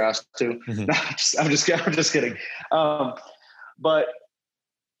whip their ass too. No, I'm just kidding. But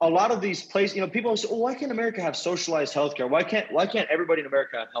a lot of these places, you know, people say, "Oh, why can't America have socialized healthcare? Why can't everybody in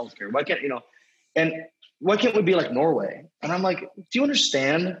America have healthcare? Why can't, you know, and why can't we be like Norway?" And I'm like, do you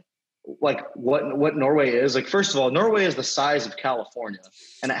understand like what Norway is? Like, first of all, Norway is the size of California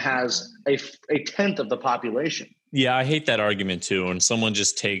and it has a tenth of the population. Yeah, I hate that argument too. When someone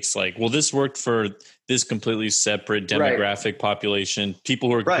just takes like, well, this worked for this completely separate demographic population, people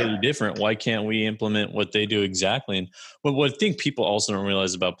who are completely different. Why can't we implement what they do exactly? And what I think people also don't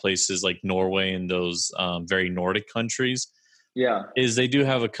realize about places like Norway and those very Nordic countries, is they do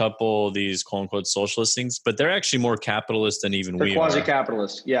have a couple of these quote unquote socialist things, but they're actually more capitalist than even we are.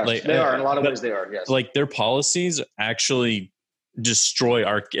 Quasi-capitalist. Yes, like, they are. In a lot of ways they are. Yes. Like their policies actually destroy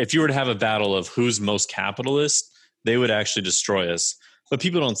if you were to have a battle of who's most capitalist, they would actually destroy us. But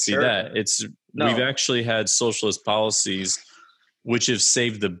people don't see that. We've actually had socialist policies which have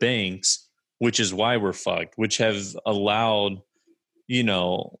saved the banks, which is why we're fucked, which have allowed, you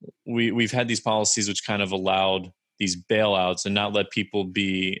know, we've had these policies which kind of allowed these bailouts and not let people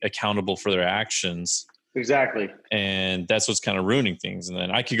be accountable for their actions. Exactly. And that's what's kind of ruining things. And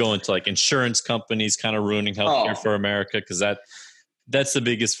then I could go into like insurance companies kind of ruining healthcare for America, because that's the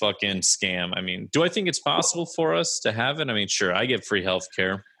biggest fucking scam. I mean, do I think it's possible for us to have it? I mean, sure, I get free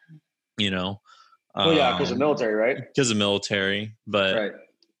healthcare, you know. Well, yeah, because of military, right? Because of military, but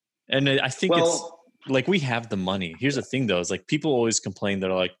and I think it's like we have the money. Here's the thing, though: is like people always complain.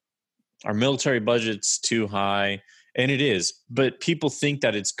 They're like, our military budget's too high, and it is. But people think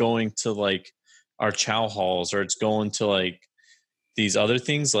that it's going to like our chow halls or it's going to like these other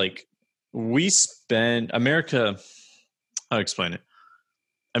things. Like we spend America. I'll explain it.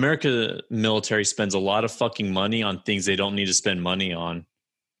 America military spends a lot of fucking money on things they don't need to spend money on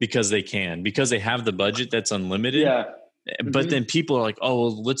because they can, because they have the budget that's unlimited. Yeah. But then people are like, oh,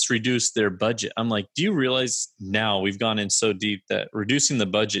 well, let's reduce their budget. I'm like, do you realize now we've gone in so deep that reducing the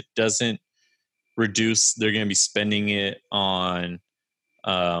budget doesn't reduce, they're going to be spending it on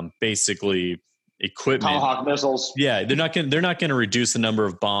basically equipment. Tomahawk missiles. Yeah, they're not going to reduce the number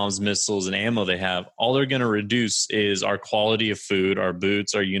of bombs, missiles, and ammo they have. All they're going to reduce is our quality of food, our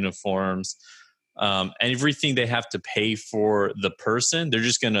boots, our uniforms, everything they have to pay for the person. They're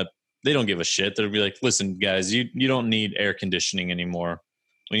just going to, they don't give a shit. They'll be like, listen, guys, you don't need air conditioning anymore.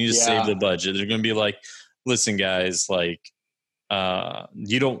 We need to save the budget. They're going to be like, listen, guys, like,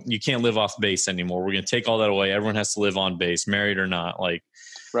 you can't live off base anymore. We're going to take all that away. Everyone has to live on base, married or not. Like,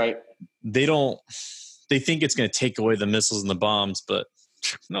 they think it's going to take away the missiles and the bombs, but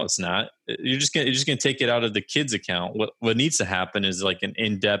no, it's not. You're just going to take it out of the kids' account. What needs to happen is like an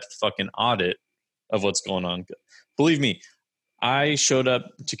in-depth fucking audit of what's going on. Believe me, I showed up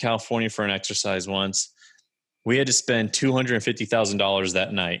to California for an exercise once. We had to spend $250,000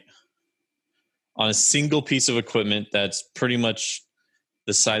 that night on a single piece of equipment that's pretty much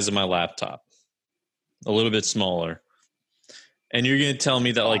the size of my laptop, a little bit smaller. And you're going to tell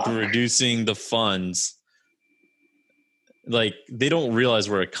me that like reducing the funds, like they don't realize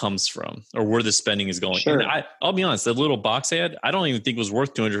where it comes from or where the spending is going. Sure. And I'll be honest, the little box I had, I don't even think it was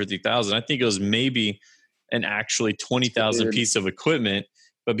worth $250,000. I think it was maybe an actually $20,000 piece of equipment,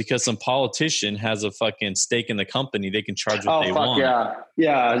 but because some politician has a fucking stake in the company, they can charge what they want.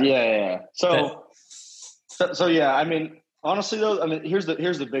 Yeah. So yeah, I mean, honestly though, I mean, here's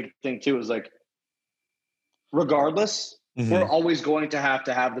the big thing too, is like, regardless, we're always going to have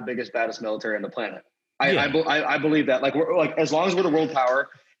the biggest, baddest military on the planet. I believe that. Like, we're like, as long as we're the world power.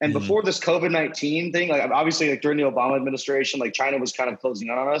 And before this COVID-19 thing, like obviously, like during the Obama administration, like China was kind of closing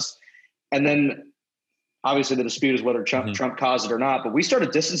in on us, and then obviously the dispute is whether Trump caused it or not. But we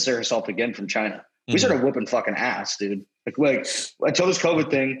started distancing ourselves again from China. We started whooping fucking ass, dude. Like until this COVID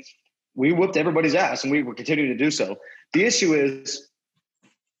thing, we whooped everybody's ass, and we were continuing to do so. The issue is,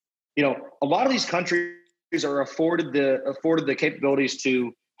 you know, a lot of these countries are afforded the capabilities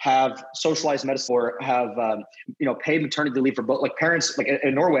to have socialized medicine or have paid maternity leave for both. Like parents, like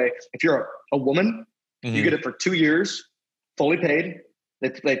in Norway, if you're a woman, you get it for 2 years, fully paid.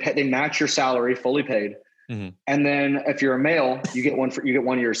 They match your salary, fully paid. And then if you're a male, you get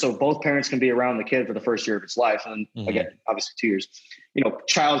 1 year. So both parents can be around the kid for the first year of its life. And then again, obviously 2 years. You know,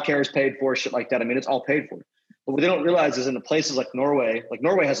 childcare is paid for, shit like that. I mean, it's all paid for. But what they don't realize is in the places like Norway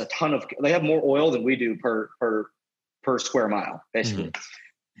has they have more oil than we do per square mile, basically.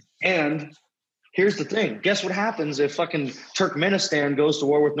 And here's the thing. Guess what happens if fucking Turkmenistan goes to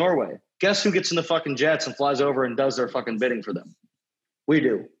war with Norway? Guess who gets in the fucking jets and flies over and does their fucking bidding for them? We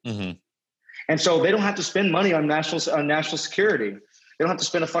do. And so they don't have to spend money on national security. They don't have to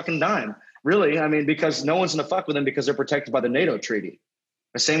spend a fucking dime. Really, I mean, because no one's going to fuck with them because they're protected by the NATO treaty.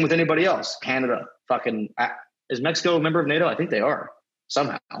 The same with anybody else. Canada, fucking, is Mexico a member of NATO? I think they are.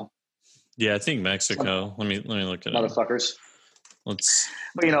 somehow. Yeah, I think Mexico. Let me look at it. Motherfuckers. Let's.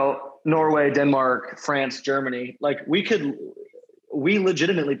 But Norway, Denmark, France, Germany, like we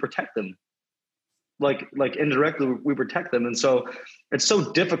legitimately protect them. Like indirectly we protect them. And so it's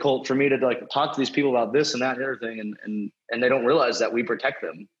so difficult for me to like talk to these people about this and that and everything. And they don't realize that we protect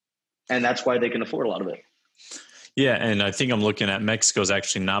them. And that's why they can afford a lot of it. Yeah. And I think I'm looking at Mexico's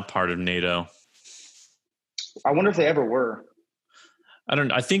actually not part of NATO. I wonder if they ever were.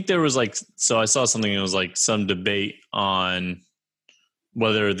 I think there was so I saw something, it was like some debate on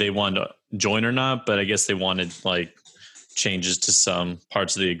whether they wanted to join or not, but I guess they wanted like changes to some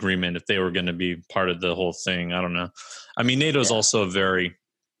parts of the agreement if they were going to be part of the whole thing. I don't know. I mean, NATO is also a very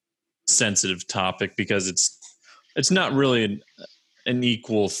sensitive topic because it's not really an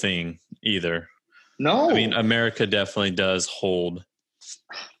equal thing either. No. I mean, America definitely does hold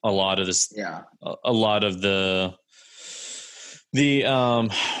a lot of this. Yeah. A lot of the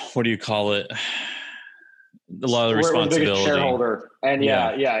what do you call it? A lot of the responsibility. We're the biggest shareholder. And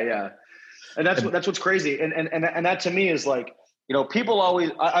yeah. And that's what's crazy. And that to me is like, people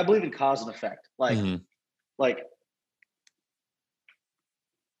always, I believe in cause and effect. Like, like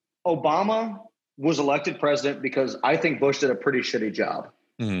Obama was elected president because I think Bush did a pretty shitty job.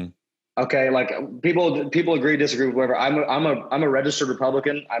 Mm-hmm. Okay. Like people agree, disagree with whatever. I'm a registered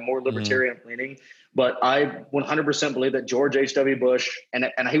Republican. I'm more libertarian leaning, but I 100% believe that George H.W. Bush, and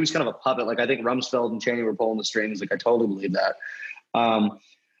he was kind of a puppet. Like I think Rumsfeld and Cheney were pulling the strings. Like I totally believe that. I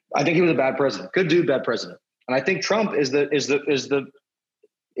think he was a bad president. Good dude, bad president. And I think Trump is the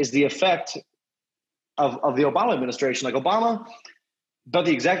effect of the Obama administration. Like Obama, but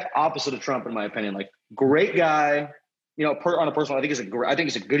the exact opposite of Trump, in my opinion. Like great guy, on a personal. I think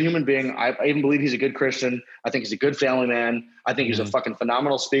he's a good human being. I even believe he's a good Christian. I think he's a good family man. I think he's a fucking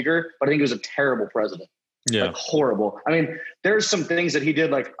phenomenal speaker. But I think he was a terrible president. Yeah, like horrible. I mean, there's some things that he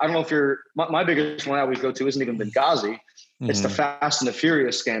did. Like I don't know if my biggest one I always go to isn't even Benghazi. It's the Fast and the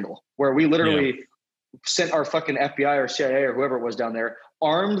Furious scandal, where we literally sent our fucking FBI or CIA or whoever it was down there,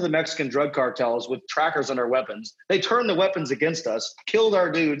 armed the Mexican drug cartels with trackers on their weapons. They turned the weapons against us, killed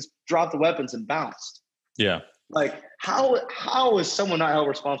our dudes, dropped the weapons, and bounced. Yeah. Like, how is someone not held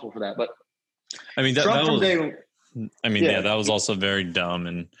responsible for that? But I mean, that was also very dumb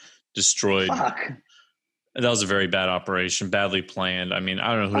and destroyed. Fuck. That was a very bad operation, badly planned. I mean,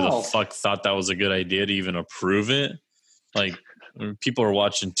 I don't know who the fuck thought that was a good idea to even approve it. Like, people are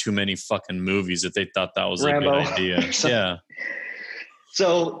watching too many fucking movies if they thought that was Rambo. A good idea. Yeah.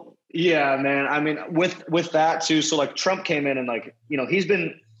 So, yeah, man. I mean, with that too. So, like, Trump came in and, like, he's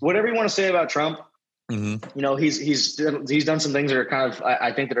been whatever you want to say about Trump. Mm-hmm. He's done some things that are kind of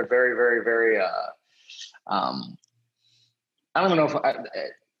I think that are very, very, very. I don't know if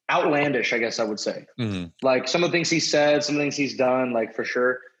outlandish. I guess I would say. Mm-hmm. Like some of the things he said, some of the things he's done, like for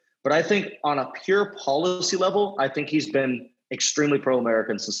sure. But I think on a pure policy level, I think he's been extremely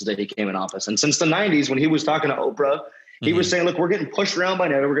pro-American since the day he came in office. And since the 90s, when he was talking to Oprah, he was saying, look, we're getting pushed around by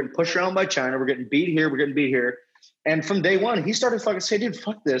NATO. We're getting pushed around by China. We're getting beat here. We're getting beat here. And from day one, he started fucking saying, dude,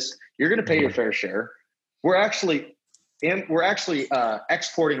 fuck this. You're going to pay your fair share. We're actually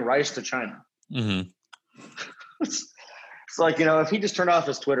exporting rice to China. Mm-hmm. It's like, if he just turned off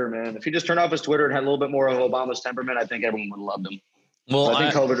his Twitter, man, if he just turned off his Twitter and had a little bit more of Obama's temperament, I think everyone would have loved him. Well,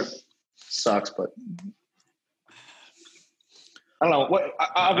 I think COVID sucks, but I don't know. What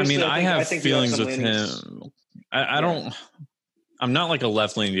I have feelings with him. I'm not like a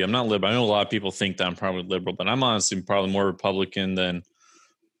left leaning. I'm not liberal. I know a lot of people think that I'm probably liberal, but I'm honestly probably more Republican than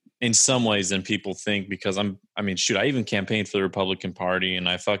in some ways than people think because I even campaigned for the Republican Party and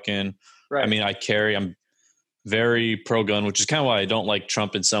I'm very pro-gun, which is kind of why I don't like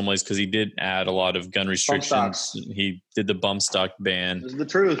Trump in some ways because he did add a lot of gun restrictions. He did the bump stock ban. This is the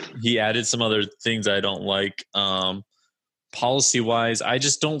truth. He added some other things I don't like. Policy-wise, I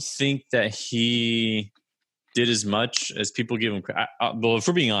just don't think that he did as much as people give him credit. Well, if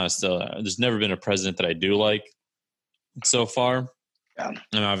we're being honest, though, there's never been a president that I do like so far. Yeah.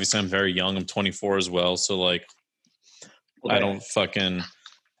 And obviously, I'm very young. I'm 24 as well. So, like, I don't fucking...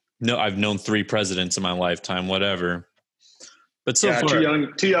 No, I've known 3 presidents in my lifetime, whatever. But so far, too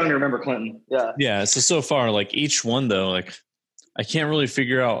young to remember Clinton. Yeah. Yeah. So far, like each one though, like I can't really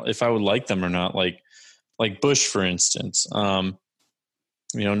figure out if I would like them or not. Like Bush, for instance, not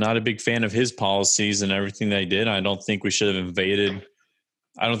a big fan of his policies and everything that he did. I don't think we should have invaded.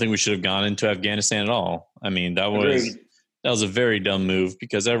 I don't think we should have gone into Afghanistan at all. I mean, that was a very dumb move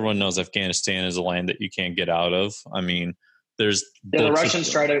because everyone knows Afghanistan is a land that you can't get out of. I mean, the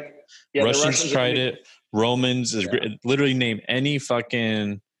Russians tried it. Yeah, Russians tried it. Romans literally name any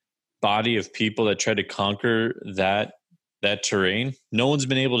fucking body of people that tried to conquer that that terrain. No one's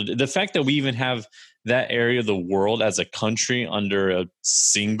been able to. The fact that we even have that area of the world as a country under a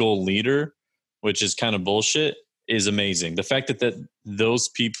single leader, which is kind of bullshit, is amazing. The fact that those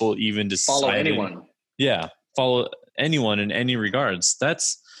people even decided, follow anyone in any regards.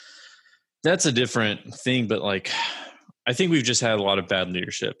 That's a different thing. But like, I think we've just had a lot of bad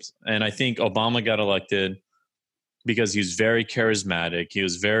leadership, and I think Obama got elected because he was very charismatic. He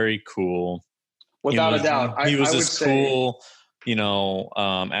was very cool. Without a doubt. He was I this cool,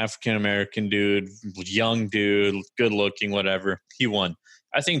 African-American dude, young dude, good looking, whatever. He won.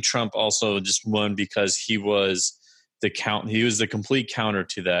 I think Trump also just won because he was the complete counter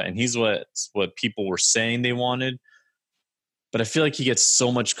to that. And he's what people were saying they wanted. But I feel like he gets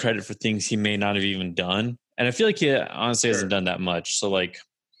so much credit for things he may not have even done. And I feel like he honestly hasn't done that much. So like,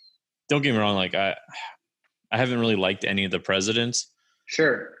 don't get me wrong. Like I haven't really liked any of the presidents.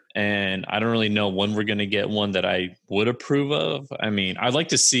 Sure. And I don't really know when we're going to get one that I would approve of. I mean, I'd like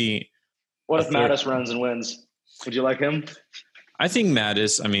to see. What if Mattis runs and wins? Would you like him? I think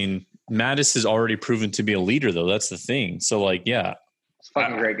Mattis has already proven to be a leader, though. That's the thing. So, like, yeah. He's a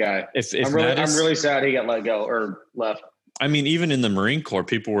fucking great guy. I'm really sad he got let go or left. I mean, even in the Marine Corps,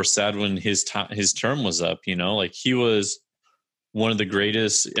 people were sad when his term was up, Like, he was one of the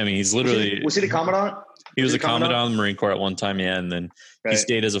greatest. I mean, he's literally. Was he the commandant? He was a commandant in the Marine Corps at one time, yeah. And then he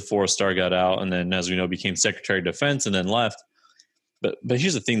stayed as a 4-star, got out, and then, as we know, became Secretary of Defense and then left. But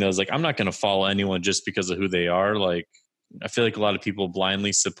here's the thing, though, is like, I'm not going to follow anyone just because of who they are. Like, I feel like a lot of people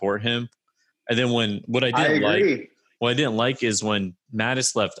blindly support him. And then what I didn't like is when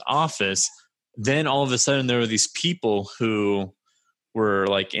Mattis left office, then all of a sudden there were these people who were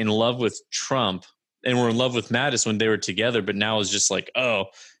like in love with Trump and were in love with Mattis when they were together. But now it's just like, oh,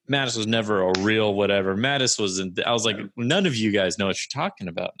 Mattis was never a real whatever. Mattis wasn't. I was like, none of you guys know what you're talking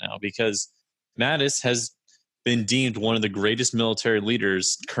about now, because Mattis has been deemed one of the greatest military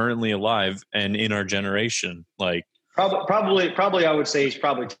leaders currently alive and in our generation. Like probably, I would say he's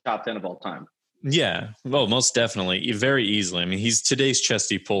probably top 10 of all time. Yeah, well, most definitely, very easily. I mean, he's today's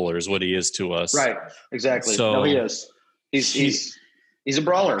Chesty Puller is what he is to us. Right. Exactly. So no, he is. He's a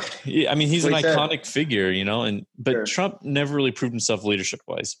brawler. I mean, he's an iconic figure, but Sure. Trump never really proved himself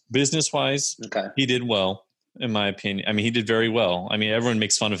leadership-wise. Business-wise, he did well, in my opinion. I mean, he did very well. I mean, everyone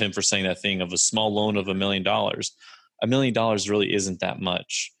makes fun of him for saying that thing of a small loan of $1 million. $1 million really isn't that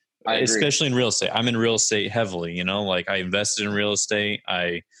much, especially in real estate. I'm in real estate heavily, like I invested in real estate.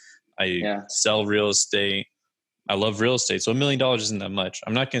 I sell real estate. I love real estate. So $1 million isn't that much.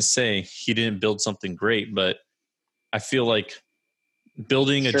 I'm not going to say he didn't build something great, but I feel like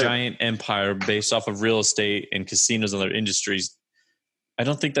building a giant empire based off of real estate and casinos and other industries, I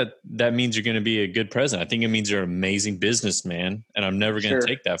don't think that means you're going to be a good president. I think it means you're an amazing businessman, and I'm never going to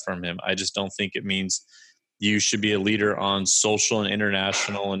take that from him. I just don't think it means you should be a leader on social and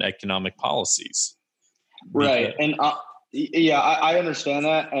international and economic policies. Right. And I understand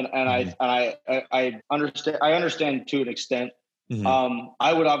that. And I understand to an extent. Mm-hmm.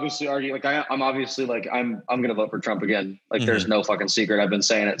 I would obviously argue, like, I'm obviously like, I'm going to vote for Trump again. Like, there's no fucking secret. I've been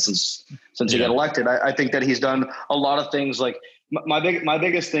saying it since he got elected. I think that he's done a lot of things. Like my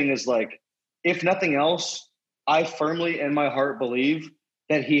biggest thing is, like, if nothing else, I firmly in my heart believe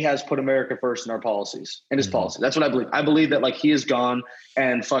that he has put America first in our policies, in his policy. That's what I believe. I believe that, like, he has gone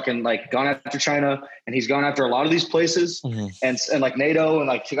and fucking, like, gone after China, and he's gone after a lot of these places and like NATO, and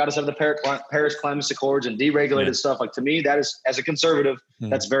like he got us out of the Paris Climate Accords and deregulated stuff. Like, to me, that is, as a conservative,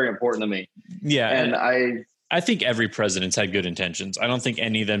 that's very important to me. Yeah. And I think every president's had good intentions. I don't think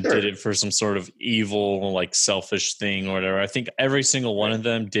any of them did it for some sort of evil, like, selfish thing or whatever. I think every single one of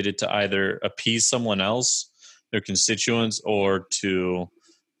them did it to either appease someone else, their constituents, or to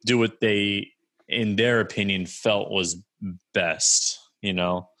do what they, in their opinion, felt was best,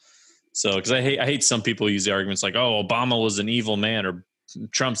 So, because I hate some people use the arguments like, oh, Obama was an evil man or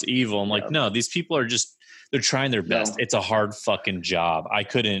Trump's evil. I'm like, no, these people are just, they're trying their best. It's a hard fucking job. I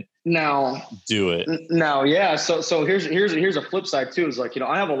couldn't do it. No, yeah. So here's a flip side too. Is like,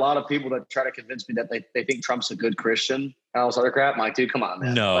 I have a lot of people that try to convince me that they think Trump's a good Christian and all this other crap. I'm like, dude, come on,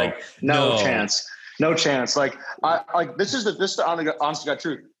 man. No chance. No chance. Like, this is the honest to God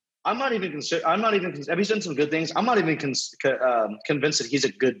truth. I'm not even have you done some good things? I'm not even convinced that he's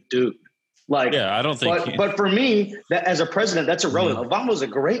a good dude. Like, yeah, I don't think. But for me, that as a president, that's irrelevant. Obama was a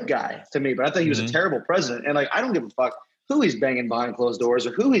great guy to me, but I thought he was a terrible president. And, like, I don't give a fuck who he's banging behind closed doors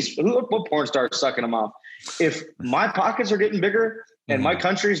or what porn star is sucking him off. If my pockets are getting bigger and my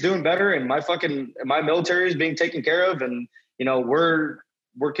country's doing better and my military is being taken care of, and we're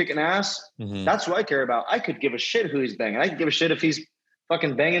kicking ass, that's what I care about. I could give a shit who he's banging. I could give a shit if he's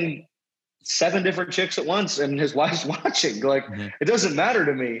fucking banging 7 different chicks at once and his wife's watching. Like, it doesn't matter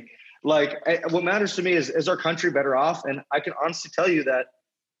to me. Like, what matters to me is our country better off? And I can honestly tell you that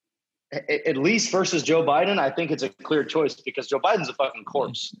at least versus Joe Biden, I think it's a clear choice because Joe Biden's a fucking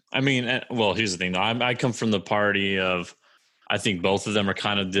corpse. I mean, well, here's the thing, though. I come from the party of, I think both of them are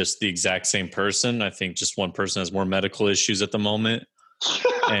kind of just the exact same person. I think just one person has more medical issues at the moment.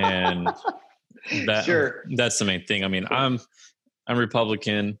 And that's the main thing. I mean, I'm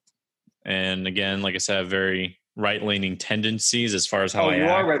Republican. And again, like I said, I have very right-leaning tendencies as far as how I you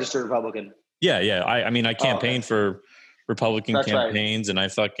act. are a registered Republican. Yeah. I mean, I campaign for Republican campaigns,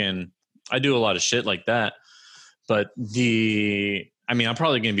 right. And I do a lot of shit like that. But I'm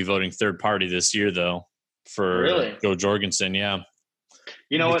probably going to be voting third party this year, though, for Joe Jorgensen. Yeah.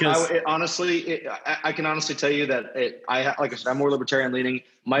 You know what? I can honestly tell you that like I said, I'm more libertarian leaning.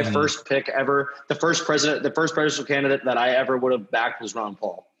 My first pick ever, the first presidential candidate that I ever would have backed was Ron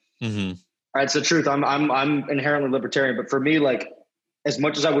Paul. Mm-hmm. All right, it's the truth. I'm inherently libertarian, but for me, like, as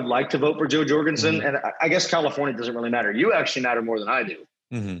much as I would like to vote for Joe Jorgensen, and I guess California doesn't really matter. You actually matter more than I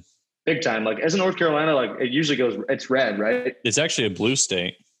do, big time. Like, as in North Carolina, like it usually it's red, right? It's actually a blue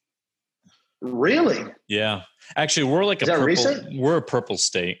state. Really? Yeah. Actually, we're like we're a purple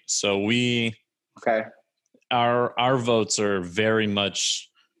state. So our votes are very much,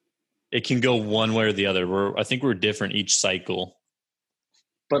 it can go one way or the other. I think we're different each cycle.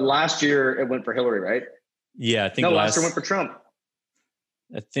 But last year it went for Hillary, right? Yeah, I think last year went for Trump.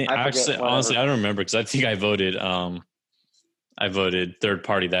 Honestly, I don't remember because I think I voted third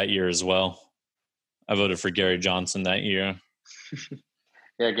party that year as well. I voted for Gary Johnson that year.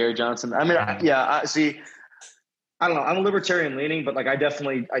 Yeah, Gary Johnson. I mean, I see. I don't know. I'm a libertarian leaning, but like I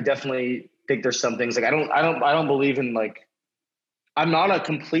definitely think there's some things like I don't believe in, like, I'm not a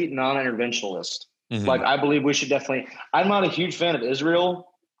complete non-interventionalist. Like, I believe we should definitely. I'm not a huge fan of Israel.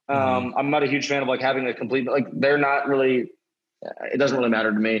 I'm not a huge fan of like having a complete, like, they're not really. It doesn't really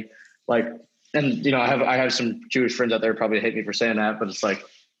matter to me. Like, and I have some Jewish friends out there who probably hate me for saying that, but it's like,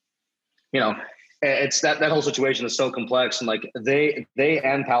 it's that whole situation is so complex, and like they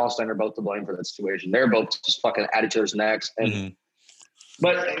and Palestine are both to blame for that situation. They're both just fucking at each other's necks. And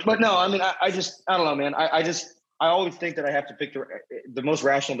but no, I mean, I don't know, man. I always think that I have to pick the most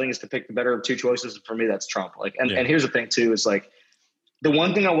rational thing is to pick the better of two choices. And for me, that's Trump. Like, and here's the thing too, is like, the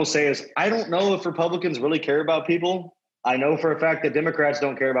one thing I will say is I don't know if Republicans really care about people. I know for a fact that Democrats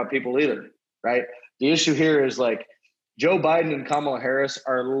don't care about people either, right? The issue here is like Joe Biden and Kamala Harris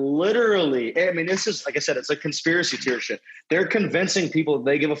are literally, I mean, this is, like I said, it's a conspiracy theory shit. They're convincing people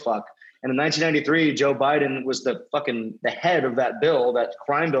they give a fuck. And in 1993, Joe Biden was the head of that bill, that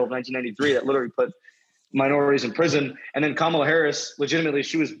crime bill of 1993 that literally put minorities in prison. And then Kamala Harris, legitimately,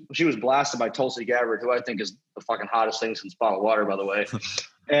 she was blasted by Tulsi Gabbard, who I think is the fucking hottest thing since bottled water, by the way.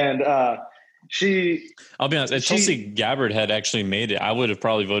 And I'll be honest, if Tulsi Gabbard had actually made it, I would have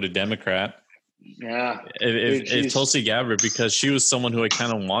probably voted Democrat. Yeah. If Tulsi Gabbard, because she was someone who I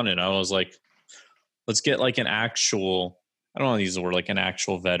kind of wanted. I was like, let's get like an actual, I don't want to use the word like an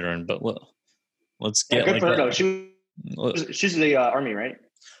actual veteran, but let's get she's the Army, right?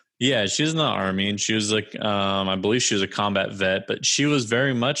 Yeah, she's in the Army, and she was like, I believe she was a combat vet, but she was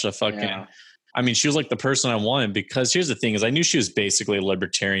very much a fucking, I mean, she was like the person I wanted, because here's the thing is I knew she was basically a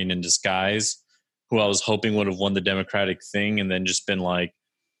libertarian in disguise who I was hoping would have won the Democratic thing, and then just been like,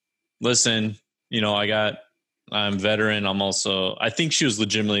 listen, I'm veteran. I think she was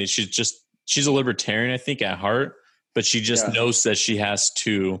legitimately, she's a libertarian, I think, at heart, but she just knows that she has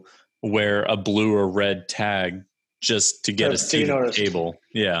to wear a blue or red tag just to get a seat at the table.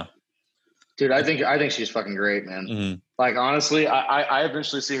 Yeah. Dude, I think she's fucking great, man. Mm-hmm. Like, honestly, I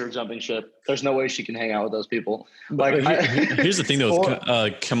eventually see her jumping ship. There's no way she can hang out with those people. Like, here's the thing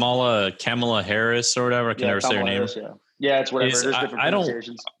though, Kamala Harris or whatever. I can never say her name. Harris, yeah, it's whatever. There's different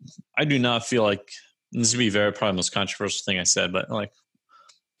pronunciations. I do not feel like this would be probably the most controversial thing I said, but like,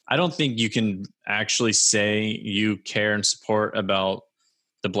 I don't think you can actually say you care and support about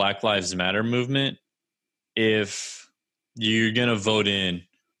the Black Lives Matter movement if you're going to vote in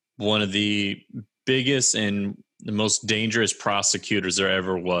one of the biggest and the most dangerous prosecutors there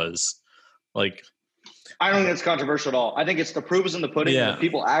ever was. Like, I don't think it's controversial at all. I think it's the proof is in the pudding. Yeah.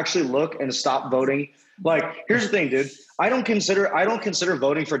 People actually look and stop voting. Like, here's the thing, dude. I don't consider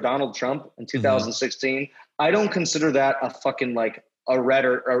voting for Donald Trump in 2016. I don't consider that a fucking like a red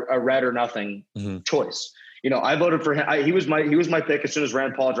or nothing choice. I voted for him. He was my pick as soon as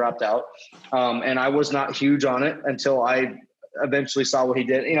Rand Paul dropped out. And I was not huge on it until I eventually saw what he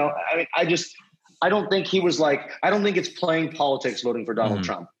did. I mean, I don't think he was like, I don't think it's playing politics voting for Donald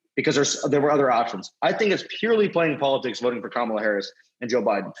Trump. because there were other options. I think it's purely playing politics voting for Kamala Harris and Joe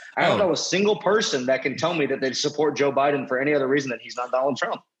Biden. I don't know a single person that can tell me that they support Joe Biden for any other reason that he's not Donald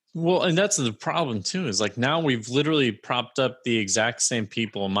Trump. Well, and that's the problem too, is like now we've literally propped up the exact same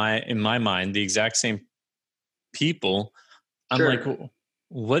people in my mind, the exact same people. I'm like,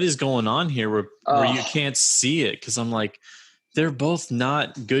 what is going on here where you can't see it? Because I'm like, they're both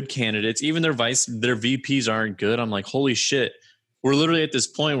not good candidates. Even their VPs aren't good. I'm like, holy shit. We're literally at this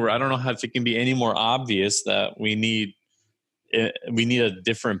point where I don't know if it can be any more obvious that we need a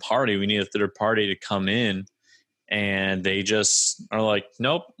different party. We need a third party to come in, and they just are like,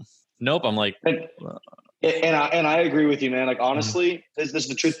 nope. I'm like, and I agree with you, man. Like, honestly, this is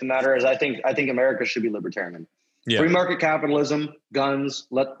the truth of the matter is I think America should be libertarian. Yeah. Free market capitalism, guns,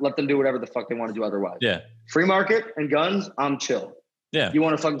 let them do whatever the fuck they want to do otherwise. Yeah. Free market and guns, I'm chill. Yeah. You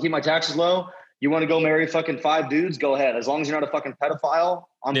want to fucking keep my taxes low? You want to go marry fucking 5 dudes? Go ahead. As long as you're not a fucking pedophile,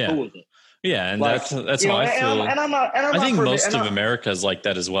 I'm cool with it. Yeah, and like, that's how I feel. I think most of America is like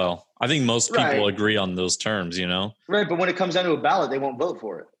that as well. I think most people agree on those terms, you know? Right, but when it comes down to a ballot, they won't vote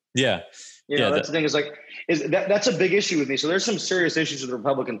for it. Yeah. You know, that's the thing that's a big issue with me. So there's some serious issues with the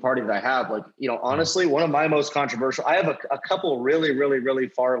Republican Party that I have. Like, you know, honestly, one of my most controversial, I have a couple really, really, really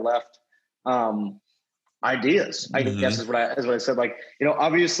far left ideas, I guess is what I said. Like, you know,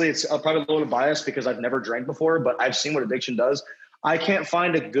 obviously it's probably a little biased because I've never drank before, but I've seen what addiction does. I can't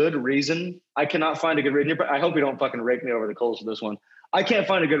find a good reason. I cannot find a good reason. I hope you don't fucking rake me over the coals for this one. I can't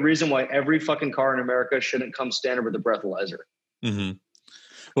find a good reason why every fucking car in America shouldn't come standard with a breathalyzer. Mm-hmm.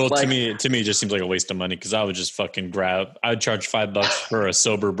 Well, like, to me, it just seems like a waste of money because I would just fucking I would charge $5 for a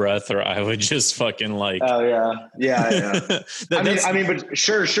sober breath, or I would just fucking like. Oh yeah. I mean, but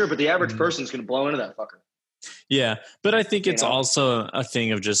sure, but the average person's gonna blow into that fucker. Yeah, but I think it's also a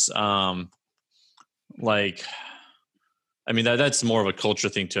thing of just like, I mean that's more of a culture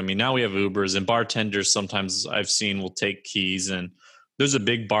thing too. I mean, now we have Ubers and bartenders. Sometimes I've seen will take keys, and there's a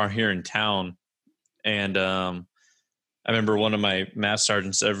big bar here in town, and I remember one of my math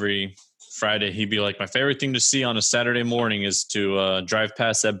sergeants every Friday, he'd be like, my favorite thing to see on a Saturday morning is to drive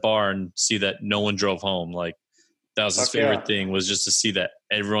past that bar and see that no one drove home. Like, that was his favorite thing, was just to see that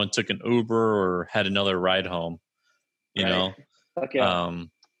everyone took an Uber or had another ride home, you know,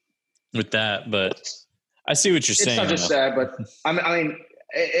 with that. But I see what you're saying. It's not just sad, but I mean,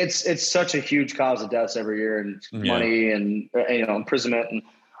 it's such a huge cause of deaths every year, and money and, you know, imprisonment. And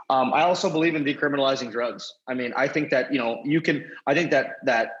I also believe in decriminalizing drugs. I mean, I think that, you know, I think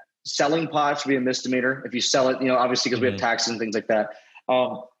that selling pot should be a misdemeanor if you sell it, you know, obviously because we have taxes and things like that.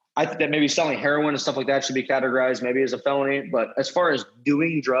 I think that maybe selling heroin and stuff like that should be categorized maybe as a felony. But as far as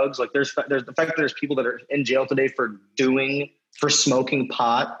doing drugs, like there's the fact that there's people that are in jail today for smoking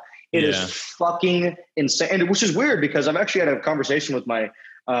pot. It is fucking insane. And which is weird because I've actually had a conversation with my,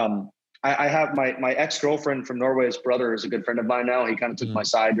 I have my ex-girlfriend from Norway's brother is a good friend of mine now. He kind of took my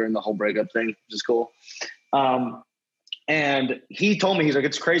side during the whole breakup thing, which is cool. And he told me, he's like,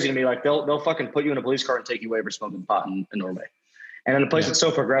 it's crazy to me. Like they'll fucking put you in a police car and take you away for smoking pot in Norway. And in a place that's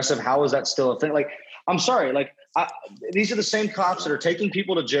so progressive, how is that still a thing? Like, I'm sorry. Like these are the same cops that are taking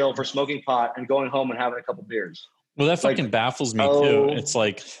people to jail for smoking pot and going home and having a couple beers. Well, that fucking baffles me too. It's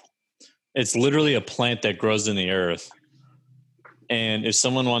like, it's literally a plant that grows in the earth. And if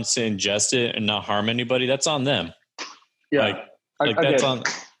someone wants to ingest it and not harm anybody, that's on them. Yeah. Like that's on,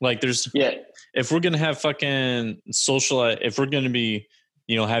 like there's, if we're going to have fucking if we're going to be,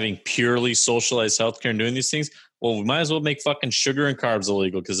 you know, having purely socialized healthcare and doing these things, well, we might as well make fucking sugar and carbs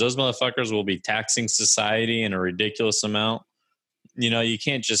illegal because those motherfuckers will be taxing society in a ridiculous amount. You know, you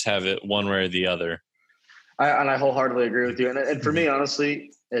can't just have it one way or the other. I wholeheartedly agree with you. And for me,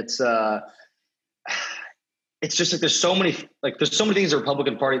 honestly, it's just like there's so many things the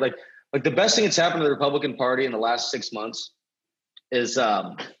Republican Party, like the best thing that's happened to the Republican Party in the last 6 months is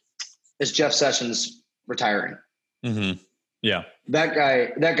Jeff Sessions retiring. Mm-hmm. Yeah. That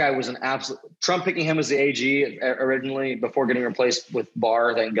guy was an absolute Trump picking him as the AG originally before getting replaced with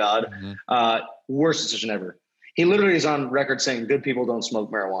Barr, thank God. Mm-hmm. Worst decision ever. He literally is on record saying good people don't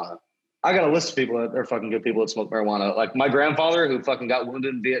smoke marijuana. I got a list of people that are fucking good people that smoke marijuana. Like my grandfather who fucking got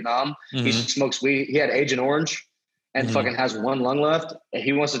wounded in Vietnam. He smokes weed. He had Agent Orange and fucking has one lung left.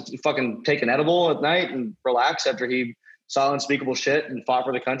 He wants to fucking take an edible at night and relax after he saw unspeakable shit and fought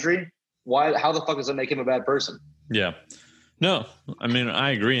for the country. Why? How the fuck does that make him a bad person? Yeah. No, I mean,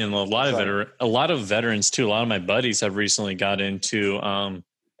 I agree. And a lot of veterans too. A lot of my buddies have recently got into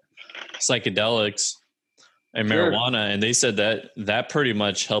psychedelics and marijuana, and they said that pretty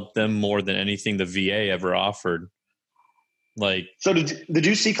much helped them more than anything the VA ever offered. Like, so did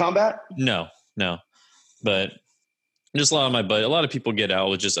you see combat? No, but just a lot of people get out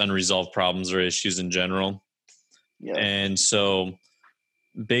with just unresolved problems or issues in general. Yeah. And so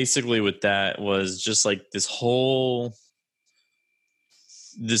basically with that was just like this whole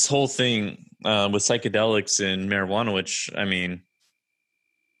thing with psychedelics and marijuana, which I mean,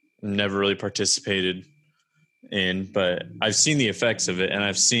 never really participated in, but I've seen the effects of it, and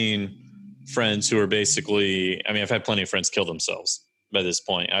I've seen friends who are basically, I mean, I've had plenty of friends kill themselves by this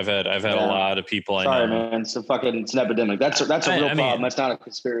point. I've had a lot of people I know. Man, it's an epidemic. That's a real problem. That's not a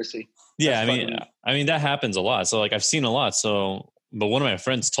conspiracy. Yeah, I mean that happens a lot. So like I've seen a lot. So, but one of my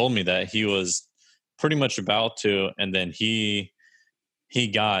friends told me that he was pretty much about to, and then he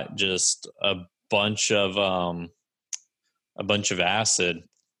got just a bunch of acid.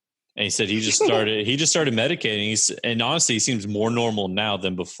 And he said he just started medicating. And honestly, he seems more normal now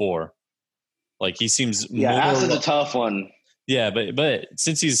than before. Like he seems more. Acid's a tough one. Yeah, but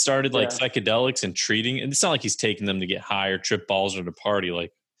since he's started like psychedelics and treating, and it's not like he's taking them to get high or trip balls or to party.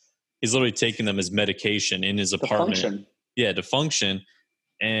 Like he's literally taking them as medication in his apartment. To function. Yeah, to function.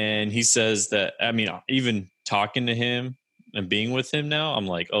 And he says that, I mean, even talking to him and being with him now, I'm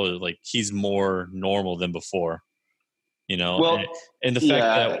like, oh, like he's more normal than before. You know, well, and the fact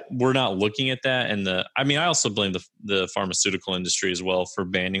that we're not looking at that, and I also blame the pharmaceutical industry as well for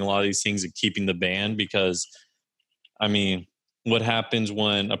banning a lot of these things and keeping the ban, because I mean, what happens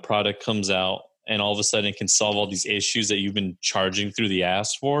when a product comes out and all of a sudden it can solve all these issues that you've been charging through the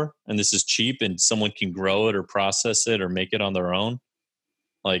ass for, and this is cheap and someone can grow it or process it or make it on their own?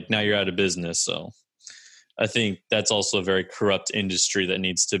 Like now you're out of business. So I think that's also a very corrupt industry that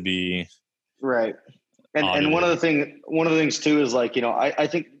needs to be right. And one of the things too is like, you know, I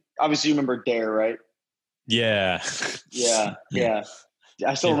think obviously you remember Dare, right? Yeah. Yeah.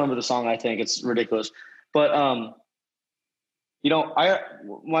 I still remember the song. I think it's ridiculous, but you know,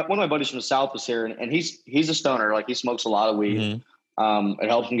 one of my buddies from the South was here, and he's a stoner. Like he smokes a lot of weed. It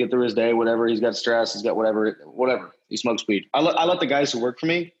helps him get through his day. Whatever, he's got stress, he's got whatever. He smokes weed. I let the guys who work for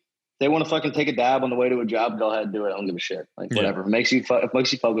me, they want to fucking take a dab on the way to a job, go ahead and do it. I don't give a shit. Like whatever. If it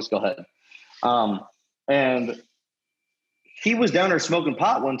makes you focus, go ahead. And he was down there smoking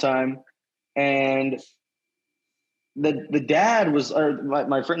pot one time, and the dad was, or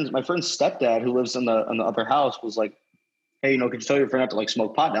my friend's stepdad who lives in the upper house was like, hey, you know, could you tell your friend not to like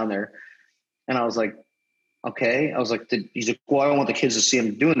smoke pot down there? And I was like, okay. I was like, he's like, well, I don't want the kids to see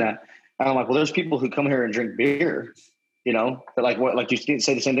him doing that. And I'm like, well, there's people who come here and drink beer, you know, but like what, like you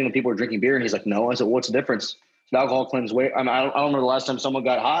say the same thing when people are drinking beer. And he's like, no. I said, what's the difference? Alcohol cleanses weight. I mean, I don't remember the last time someone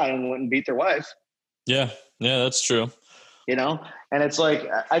got high and went and beat their wife. Yeah, that's true. You know, and it's like,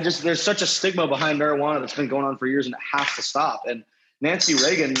 there's such a stigma behind marijuana that's been going on for years, and it has to stop. And Nancy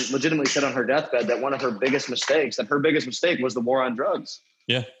Reagan legitimately said on her deathbed that her biggest mistake was the war on drugs.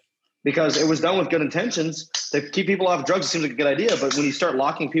 Yeah. Because it was done with good intentions to keep people off drugs. It seems like a good idea, but when you start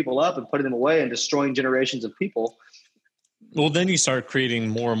locking people up and putting them away and destroying generations of people, well, then you start creating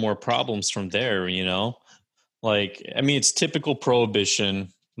more and more problems from there, you know? Like, I mean, it's typical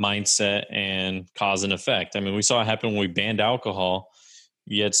prohibition mindset and cause and effect. I mean, we saw it happen when we banned alcohol,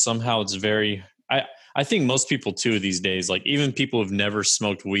 yet somehow it's very, I think most people too these days, like even people who've never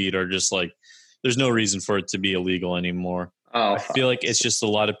smoked weed are just like, there's no reason for it to be illegal anymore. I feel like it's just a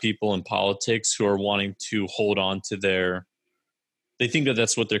lot of people in politics who are wanting to hold on to they think that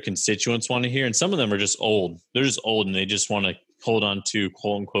that's what their constituents want to hear. And some of them are just old. They're just old and they just want to hold on to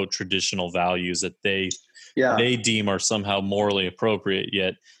quote unquote traditional values that they deem are somehow morally appropriate,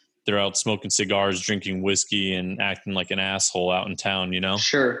 yet they're out smoking cigars, drinking whiskey, and acting like an asshole out in town, you know?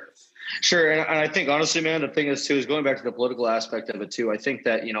 Sure. And I think honestly, man, the thing is too, is going back to the political aspect of it too. I think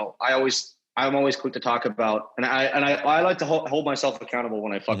that, you know, I'm always quick to talk about, and I like to hold myself accountable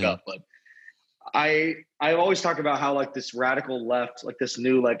when I fuck up, but I always talk about how like this radical left, like this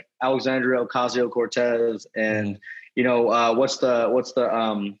new, like Alexandria Ocasio-Cortez and, you know, what's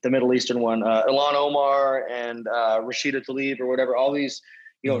the Middle Eastern one, Ilhan Omar and Rashida Tlaib or whatever, all these,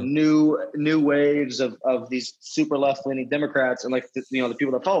 you know, new waves of these super left-leaning Democrats and like, you know, the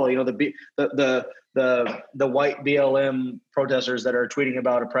people that follow, you know, the white BLM protesters that are tweeting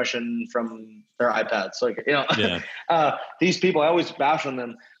about oppression from their iPads. Like, you know, these people, I always bash on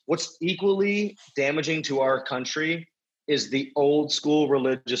them. What's equally damaging to our country is the old school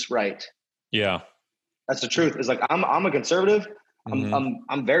religious right. Yeah. That's the truth. It's like, I'm a conservative.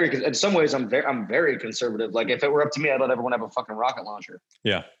 I'm very, in some ways I'm very conservative. Like if it were up to me, I'd let everyone have a fucking rocket launcher.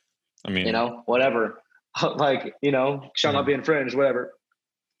 Yeah. I mean, you know, whatever, like, you know, shall not be infringed, whatever.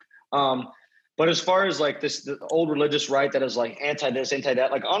 But as far as like the old religious right that is like anti this, anti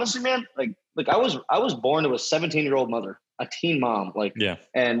that, like honestly, man, like I was born to a 17-year-old mother, a teen mom, like,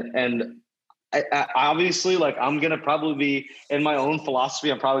 and I obviously, like, I'm going to probably be, in my own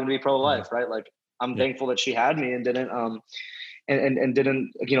philosophy, I'm probably going to be pro-life, right? Like, I'm thankful that she had me and didn't, and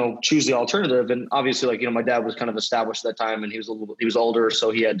didn't, choose the alternative. And obviously, like, my dad was kind of established at that time, and he was older,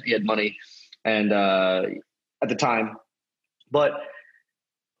 so he had money, and at the time, but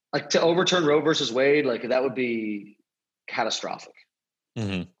like, to overturn Roe versus Wade, like, that would be catastrophic.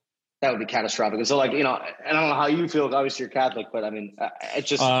 Mm-hmm. That would be catastrophic. And so, like, and I don't know how you feel. Obviously, you're Catholic, but I mean, it's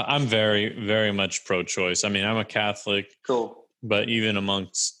just I'm very, very much pro-choice. I mean, I'm a Catholic, cool. but even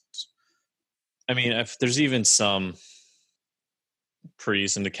amongst, I mean, if there's even some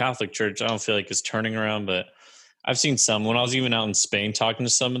priests in the Catholic Church, I don't feel like it's turning around, but I've seen some when I was even out in Spain talking to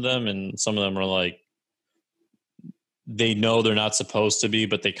some of them, and some of them are like, they know they're not supposed to be,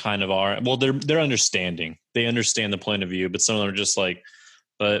 but they kind of are. Well, they're understanding. They understand the point of view, but some of them are just like,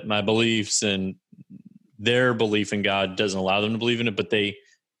 but my beliefs and their belief in God doesn't allow them to believe in it. But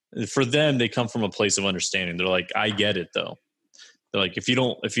for them, they come from a place of understanding. They're like, I get it though. They're like, if you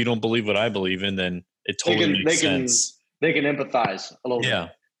don't believe what I believe in, then it totally makes sense. They can empathize a little bit. Yeah,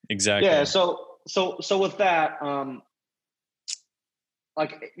 exactly. Yeah. So with that,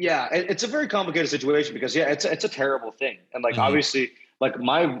 it's a very complicated situation because it's a terrible thing. And like, obviously, like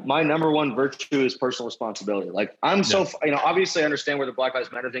my number one virtue is personal responsibility. Like, I'm obviously I understand where the Black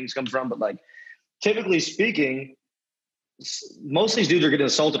Lives Matter things come from, but like, typically speaking, most of these dudes are getting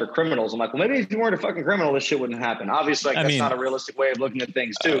assaulted or criminals. I'm like, well, maybe if you weren't a fucking criminal, this shit wouldn't happen. Obviously, like, that's not a realistic way of looking at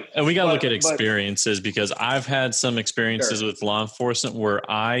things too. And we got to look at experiences, because I've had some experiences with law enforcement where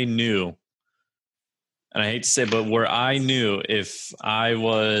I knew, and I hate to say, but where I knew if I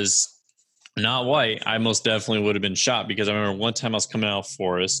was not white, I most definitely would have been shot. Because I remember one time I was coming out of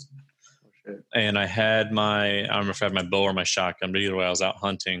forest, and I don't remember if I had my bow or my shotgun, but either way, I was out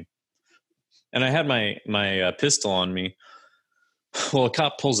hunting, and I had my pistol on me. Well, a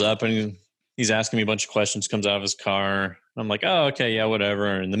cop pulls up and he's asking me a bunch of questions, comes out of his car. I'm like, oh, okay, yeah,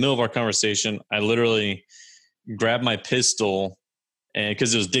 whatever. In the middle of our conversation, I literally grabbed my pistol, and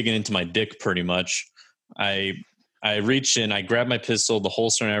because it was digging into my dick pretty much, I reach in, I grab my pistol, the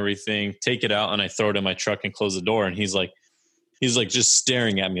holster and everything, take it out, and I throw it in my truck and close the door. And he's like just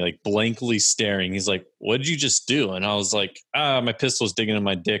staring at me, like blankly staring. He's like, what did you just do? And I was like, my pistol's digging in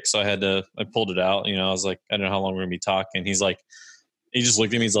my dick. So I pulled it out. I was like, I don't know how long we're gonna be talking. He's like, he just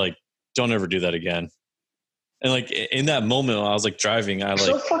looked at me. He's like, don't ever do that again. And like, in that moment, I was like driving.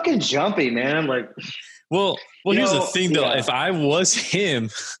 So fucking jumpy, man. Like, well, here's the thing though. If I was him,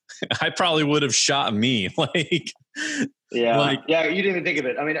 I probably would have shot me. Like, you didn't even think of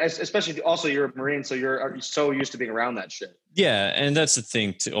it. I mean, especially also you're a Marine, so you're so used to being around that shit. Yeah, and that's the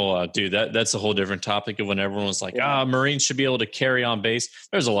thing too. Oh, dude, that's a whole different topic of when everyone was like, Marines should be able to carry on base.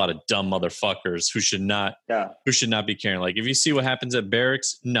 There's a lot of dumb motherfuckers who should not be carrying. Like, if you see what happens at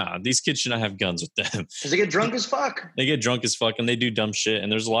barracks, these kids should not have guns with them. Because they get drunk as fuck. They get drunk as fuck and they do dumb shit.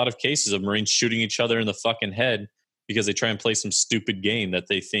 And there's a lot of cases of Marines shooting each other in the fucking head because they try and play some stupid game that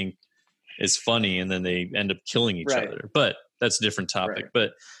they think is funny, and then they end up killing each other. But that's a different topic.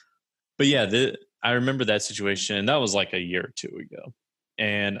 Right. But yeah, I remember that situation, and that was like a year or two ago.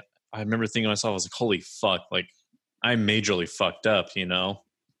 And I remember thinking to myself, I was like, holy fuck, like, I'm majorly fucked up, And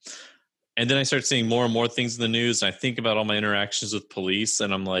then I start seeing more and more things in the news, and I think about all my interactions with police,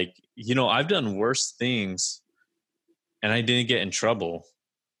 and I'm like, I've done worse things, and I didn't get in trouble.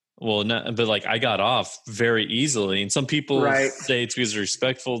 Well, but like, I got off very easily. And some people say it's because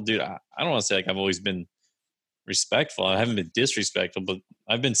respectful. Dude, I don't want to say like I've always been respectful. I haven't been disrespectful, but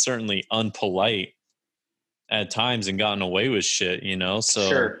I've been certainly unpolite at times and gotten away with shit,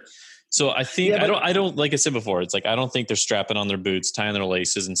 So I think I don't like I said before, it's like, I don't think they're strapping on their boots, tying their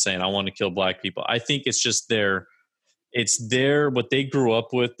laces and saying, I want to kill black people. I think it's just what they grew up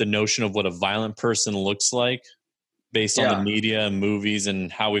with, the notion of what a violent person looks like, based on the media and movies and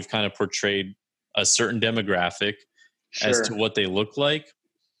how we've kind of portrayed a certain demographic as to what they look like.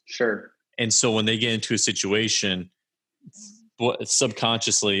 Sure. And so when they get into a situation,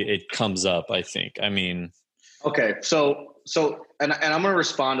 subconsciously it comes up, I think. I mean, okay. So, and I'm going to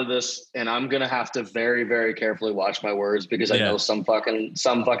respond to this, and I'm going to have to very, very carefully watch my words, because I know some fucking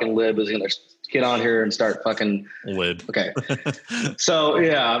lib is going to get on here and start fucking lib. Okay. So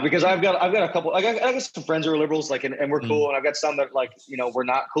because I've got a couple, I got some friends who are liberals, like, and we're cool. And I've got some that, like, we're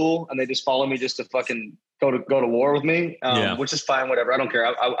not cool, and they just follow me just to fucking go to war with me. Which is fine. Whatever. I don't care.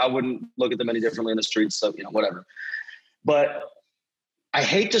 I wouldn't look at them any differently in the streets. So, whatever. But I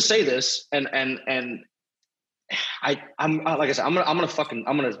hate to say this, and I'm like I said, I'm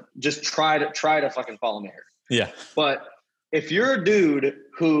gonna just try to fucking follow me here. Yeah. But if you're a dude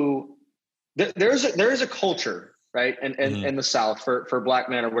who there's a culture right? And in the South for black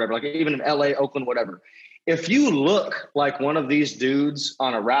men or whatever, like even in LA, Oakland, whatever. If you look like one of these dudes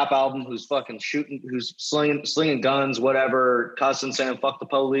on a rap album who's fucking shooting, who's slinging guns, whatever, cussing, saying fuck the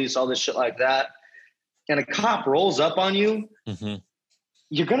police, all this shit like that, and a cop rolls up on you,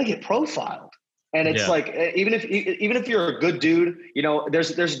 you're gonna get profiled. And it's like, even if you're a good dude, you know, there's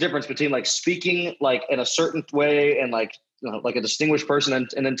a difference between like speaking like in a certain way and like, you know, like a distinguished person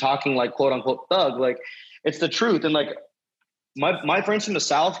and then talking like quote unquote thug. Like it's the truth. And like my friends from the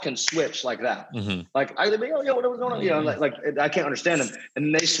South can switch like that. Like I be, oh, yo, what was going on? You know, like I can't understand them.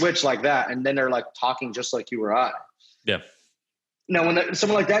 And they switch like that. And then they're like talking just like you or I. Yeah. Now, when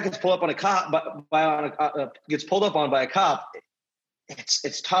someone like that gets pulled up on a cop, gets pulled up on by a cop,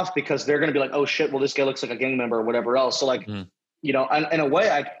 it's tough because they're going to be like, oh shit, well, this guy looks like a gang member or whatever else. So like, you know, in a way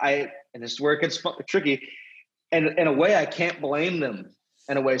I, and this is where it gets tricky. And in a way I can't blame them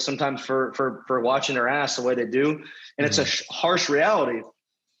in a way sometimes for watching their ass the way they do. And it's a harsh reality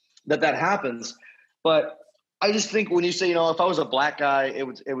that happens. But I just think when you say, you know, if I was a black guy, it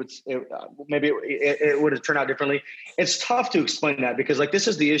would have turned out differently. It's tough to explain that because like, this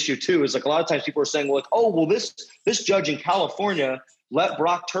is the issue too, is like a lot of times people are saying, well, like, oh, well, this judge in California let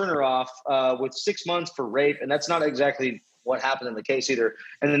Brock Turner off with 6 months for rape. And that's not exactly what happened in the case either.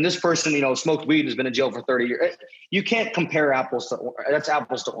 And then this person, you know, smoked weed and has been in jail for 30 years. You can't compare apples to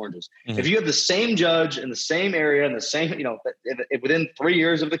oranges. If you have the same judge in the same area and the same, you know, within 3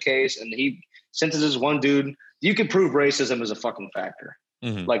 years of the case and he sentences one dude, you could prove racism as a fucking factor.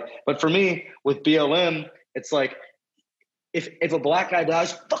 Like, but for me with BLM, it's like, if a black guy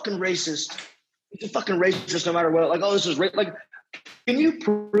dies, fucking racist. It's a fucking racist no matter what. Like, oh, this is like, can you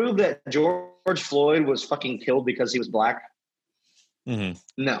prove that George Floyd was fucking killed because he was black?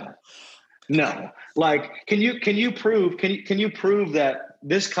 No. Like, can you prove that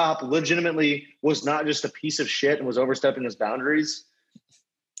this cop legitimately was not just a piece of shit and was overstepping his boundaries?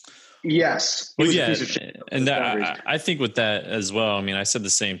 Yes. Well, yeah. And I think with that as well, I mean, I said the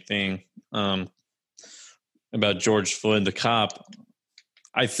same thing about George Floyd, the cop.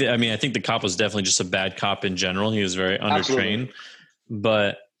 I think the cop was definitely just a bad cop in general. He was very undertrained.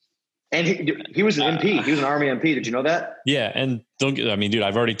 Absolutely. And he was an MP. He was an Army MP. Did you know that? Yeah. And dude,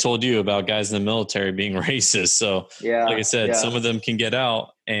 I've already told you about guys in the military being racist. So yeah, like I said, some of them can get out.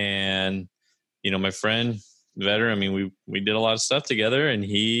 And, you know, my friend, veteran, I mean, we did a lot of stuff together and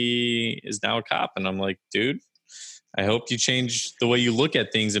he is now a cop. And I'm like, dude, I hope you change the way you look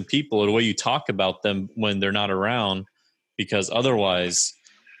at things and people or the way you talk about them when they're not around, because otherwise,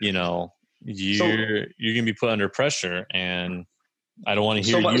 you know, you're going to be put under pressure and I don't want to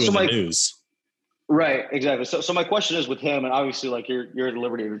hear you in the news. Right. Exactly. So my question is with him, and obviously like you're at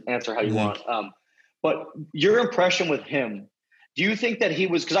liberty to answer how you want. But your impression with him, do you think that he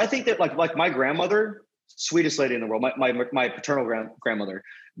was, cause I think that like my grandmother, sweetest lady in the world, my paternal grandmother,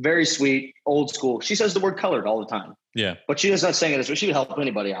 very sweet, old school. She says the word colored all the time. Yeah. But she is not saying it this way. She would help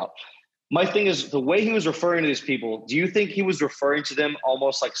anybody out. My thing is the way he was referring to these people, do you think he was referring to them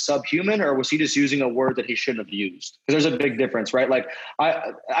almost like subhuman, or was he just using a word that he shouldn't have used? Because there's a big difference, right? Like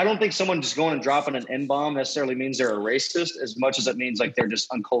I don't think someone just going and dropping an N-bomb necessarily means they're a racist as much as it means like they're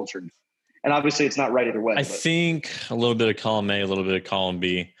just uncultured. And obviously it's not right either way. I think a little bit of column A, a little bit of column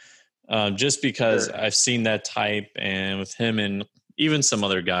B, just because I've seen that type, and with him and even some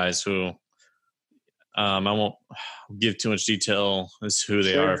other guys who I won't give too much detail as who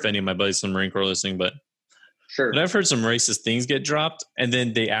they are if any of my buddies from the Marine Corps are listening, but I've heard some racist things get dropped and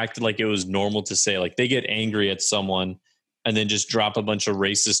then they acted like it was normal to say, like they get angry at someone and then just drop a bunch of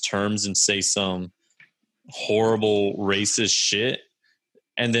racist terms and say some horrible racist shit.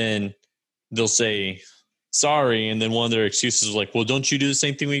 And then they'll say sorry. And then one of their excuses was like, well, don't you do the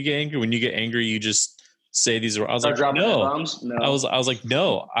same thing when you get angry? When you get angry, you just say these. I was like, no. I was like,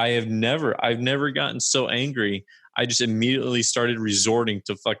 no, I've never gotten so angry. I just immediately started resorting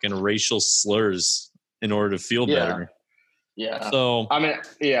to fucking racial slurs in order to feel better. Yeah. So I mean,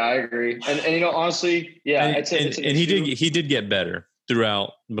 yeah, I agree. And you know, honestly, yeah, and he did get better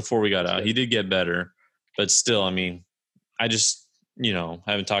throughout before we got out. He did get better, but still, I mean, I just, you know,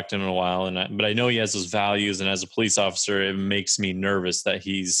 haven't talked to him in a while, but I know he has those values, and as a police officer, it makes me nervous that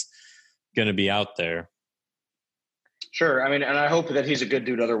he's going to be out there. Sure. I mean, and I hope that he's a good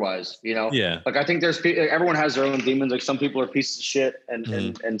dude otherwise, you know? Yeah. Like, I think everyone has their own demons. Like, some people are pieces of shit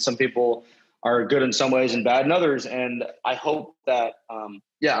and some people are good in some ways and bad in others. And I hope that,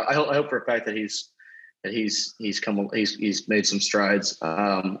 I hope for a fact that he's made some strides.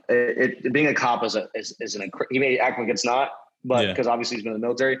 Being a cop is he may act like it's not, but because obviously he's been in the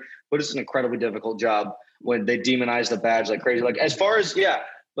military, but it's an incredibly difficult job when they demonize the badge like crazy. Like, as far as,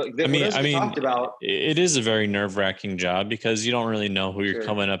 But what talked about. It is a very nerve-wracking job because you don't really know who you're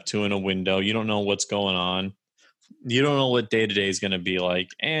coming up to in a window. You don't know what's going on. You don't know what day-to-day is going to be like.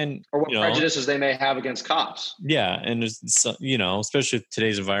 And or what prejudices they may have against cops. Yeah. And, especially with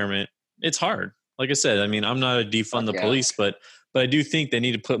today's environment, it's hard. Like I said, I mean, I'm not a defund the police, but I do think they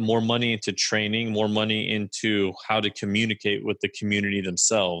need to put more money into training, more money into how to communicate with the community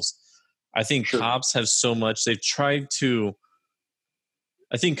themselves. I think cops have so much. They've tried to.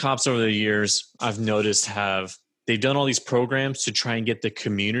 I think cops over the years, I've noticed, they've done all these programs to try and get the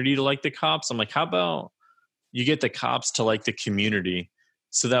community to like the cops. I'm like, how about you get the cops to like the community,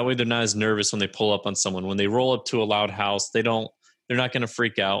 so that way they're not as nervous when they pull up on someone. When they roll up to a loud house, they're not going to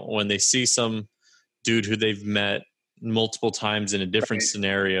freak out. When they see some dude who they've met multiple times in a different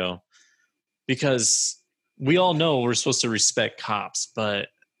scenario, because we all know we're supposed to respect cops, but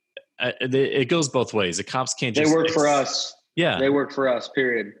it goes both ways. The cops can't just... They work for us. Yeah. They work for us,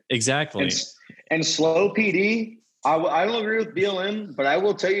 period. Exactly. And slow PD, I don't agree with BLM, but I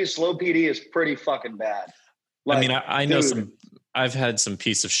will tell you slow PD is pretty fucking bad. Like, I mean, I know I've had some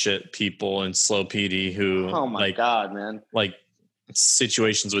piece of shit people in slow PD who... Oh my God, man. Like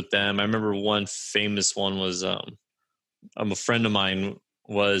situations with them. I remember one famous one was a friend of mine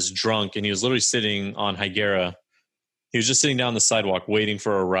was drunk and he was literally sitting on Higuera. He was just sitting down the sidewalk waiting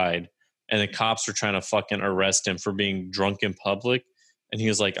for a ride. And the cops were trying to fucking arrest him for being drunk in public. And he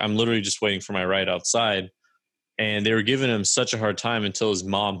was like, I'm literally just waiting for my ride outside. And they were giving him such a hard time until his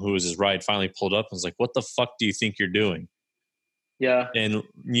mom, who was his ride, finally pulled up and was like, what the fuck do you think you're doing? Yeah. And,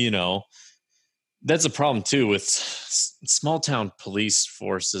 that's a problem too with small town police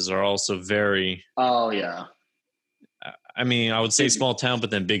forces are also very... Oh, yeah. I mean, I would say small town,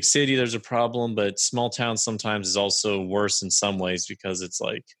 but then big city, there's a problem. But small town sometimes is also worse in some ways because it's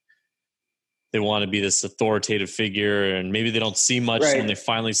like, they want to be this authoritative figure and maybe they don't see much when they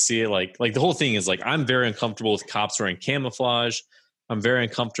finally see it. Like the whole thing is like, I'm very uncomfortable with cops wearing camouflage. I'm very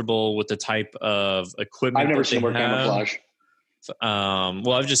uncomfortable with the type of equipment. I've never seen more camouflage.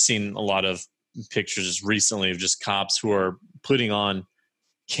 Well, I've just seen a lot of pictures just recently of just cops who are putting on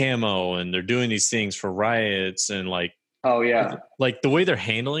camo and they're doing these things for riots and like, oh yeah. Like the way they're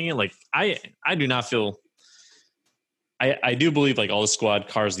handling it. Like I do not feel, I do believe like all the squad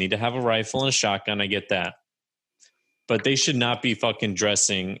cars need to have a rifle and a shotgun. I get that. But they should not be fucking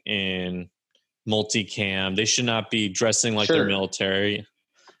dressing in multicam. They should not be dressing like they're military.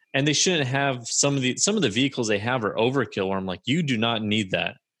 And they shouldn't have some of the vehicles they have are overkill where I'm like, you do not need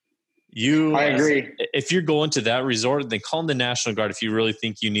that. I agree. If you're going to that resort, then call in the National Guard if you really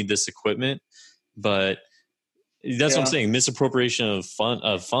think you need this equipment. But that's what I'm saying. Misappropriation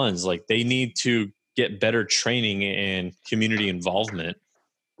of funds. Like they need to get better training and community involvement.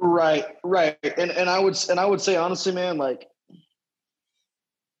 Right. And I would say honestly, man, like,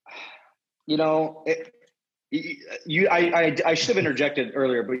 I should have interjected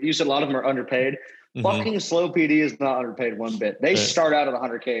earlier, but you said a lot of them are underpaid. Mm-hmm. Fucking slow PD is not underpaid one bit. They start out at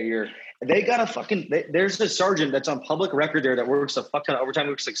 $100K a year. They got there's a sergeant that's on public record there that works a fuck ton of overtime,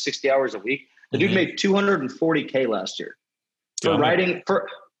 works like 60 hours a week. The dude made $240K last year for riding for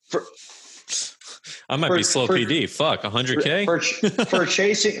I might be slow PD. Fuck, 100K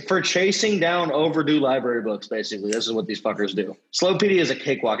for chasing down overdue library books. Basically, this is what these fuckers do. Slow PD is a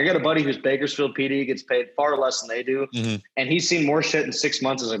cakewalk. I got a buddy who's Bakersfield PD, gets paid far less than they do, and he's seen more shit in 6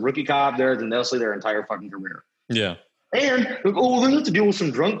 months as a rookie cop there than they'll see their entire fucking career. Yeah, and they have to deal with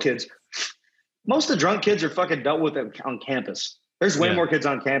some drunk kids. Most of the drunk kids are fucking dealt with on campus. There's way more kids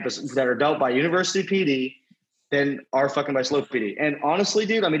on campus that are dealt by University PD than are fucking by slow PD. And honestly,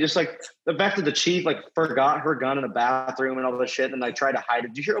 dude, I mean, just like the fact that the chief like forgot her gun in the bathroom and all this shit, and I tried to hide it.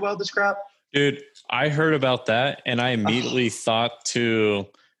 Did you hear about this crap? Dude, I heard about that, and I immediately thought to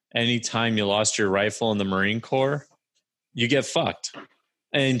anytime you lost your rifle in the Marine Corps, you get fucked.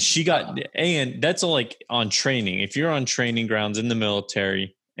 And and that's all like on training. If you're on training grounds in the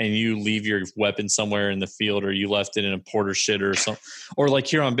military and you leave your weapon somewhere in the field or you left it in a porter shit or something, or like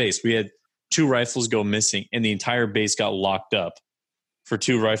here on base, we had 2 rifles go missing and the entire base got locked up for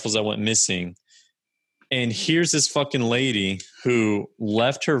 2 rifles that went missing. And here's this fucking lady who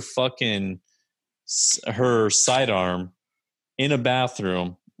left her sidearm in a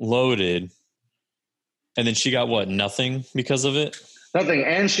bathroom loaded. And then she got what? Nothing because of it? Nothing.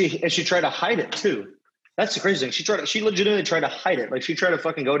 And she tried to hide it too. That's the crazy thing. She legitimately tried to hide it. Like she tried to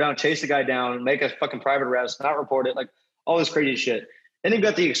fucking go down, chase the guy down, make a fucking private arrest, not report it, like all this crazy shit. Then you've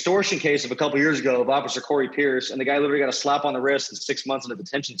got the extortion case of a couple years ago of Officer Corey Pierce, and the guy literally got a slap on the wrist and 6 months in a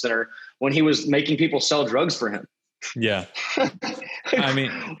detention center when he was making people sell drugs for him. Yeah. I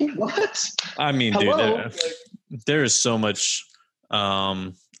mean, what? I mean, dude, there is so much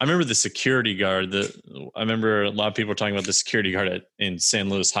I remember the security guard. I remember a lot of people were talking about the security guard in San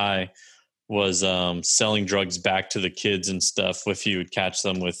Luis High was selling drugs back to the kids and stuff if you would catch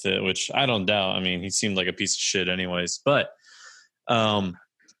them with it, which I don't doubt. I mean, he seemed like a piece of shit anyways. But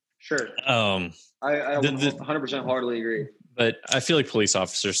sure. I 100% heartily agree. But I feel like police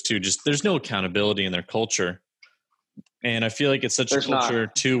officers too, just there's no accountability in their culture. And I feel like it's such a culture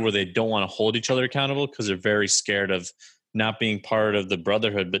too where they don't want to hold each other accountable because they're very scared of not being part of the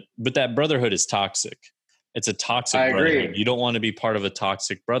brotherhood. But that brotherhood is toxic. It's a toxic brotherhood. Agree. You don't want to be part of a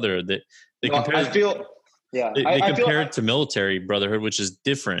toxic brotherhood. They compare it to military brotherhood, which is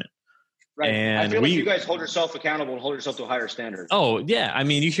different. Right. And I feel like you guys hold yourself accountable and hold yourself to a higher standard. Oh, yeah. I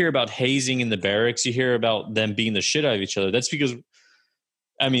mean, you hear about hazing in the barracks. You hear about them beating the shit out of each other. That's because,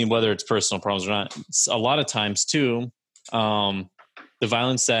 I mean, whether it's personal problems or not, a lot of times too, the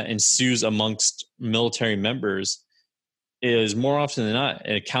violence that ensues amongst military members is more often than not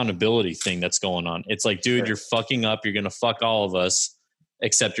an accountability thing that's going on. It's like, dude, You're fucking up. You're going to fuck all of us.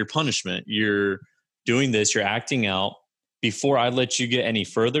 Accept your punishment. You're doing this. You're acting out. Before I let you get any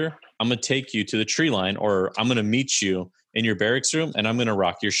further, I'm going to take you to the tree line, or I'm going to meet you in your barracks room and I'm going to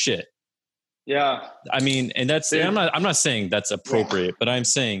rock your shit. Yeah. I mean, and I'm not saying that's appropriate, but I'm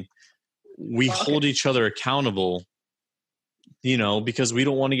saying we hold each other accountable, because we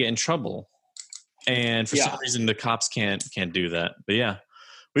don't want to get in trouble. And for some reason the cops can't do that. But yeah,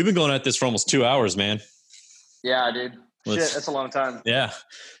 we've been going at this for almost 2 hours, man. Yeah, dude. Shit, that's a long time. Yeah.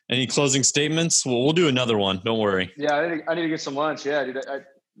 Any closing statements? Well, we'll do another one. Don't worry. Yeah, I need to get some lunch. Yeah, dude.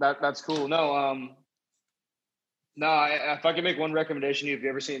 That's cool. No, if I can make one recommendation, have you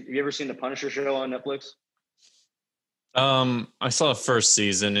ever seen the Punisher show on Netflix? I saw the first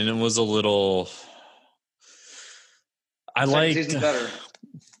season and it was a little. I liked. Second season better.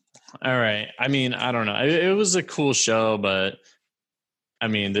 All right. I mean, I don't know. It was a cool show, but. I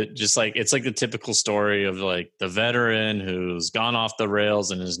mean, it's like the typical story of like the veteran who's gone off the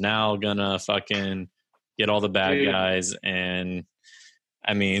rails and is now gonna fucking get all the bad guys. And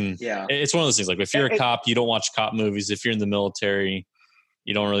I mean, it's one of those things. Like if you're a cop, you don't watch cop movies. If you're in the military,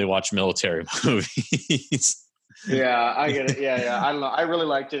 you don't really watch military movies. Yeah, I get it. Yeah. I don't know. I really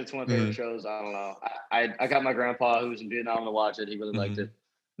liked it. It's one of my favorite shows. I don't know. I got my grandpa who was in Vietnam to watch it. He really liked it.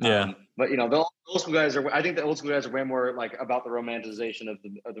 Yeah. But the old school guys I think the old school guys are way more like about the romanticization of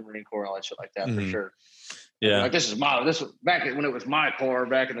the Marine Corps and all that shit like that for sure. Yeah. Like this was back when it was my Corps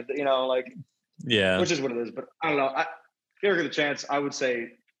back in the, which is what it is. But I don't know. If you ever get a chance, I would say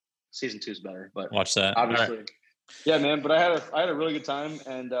season 2 is better, but watch that. Obviously. Right. Yeah, man. But I had a really good time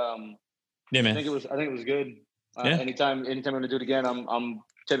and, yeah, man. I think it was good. Anytime I'm going to do it again, I'm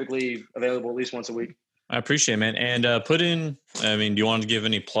typically available at least once a week. I appreciate it, man. And do you want to give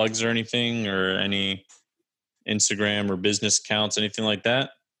any plugs or anything or any Instagram or business accounts, anything like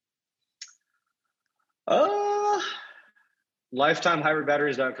that?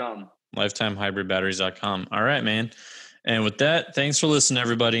 LifetimeHybridBatteries.com. LifetimeHybridBatteries.com. All right, man. And with that, thanks for listening,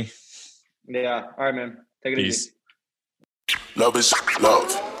 everybody. Yeah. All right, man. Take it easy. Love is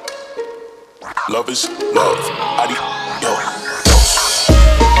love. Love is love. Yo.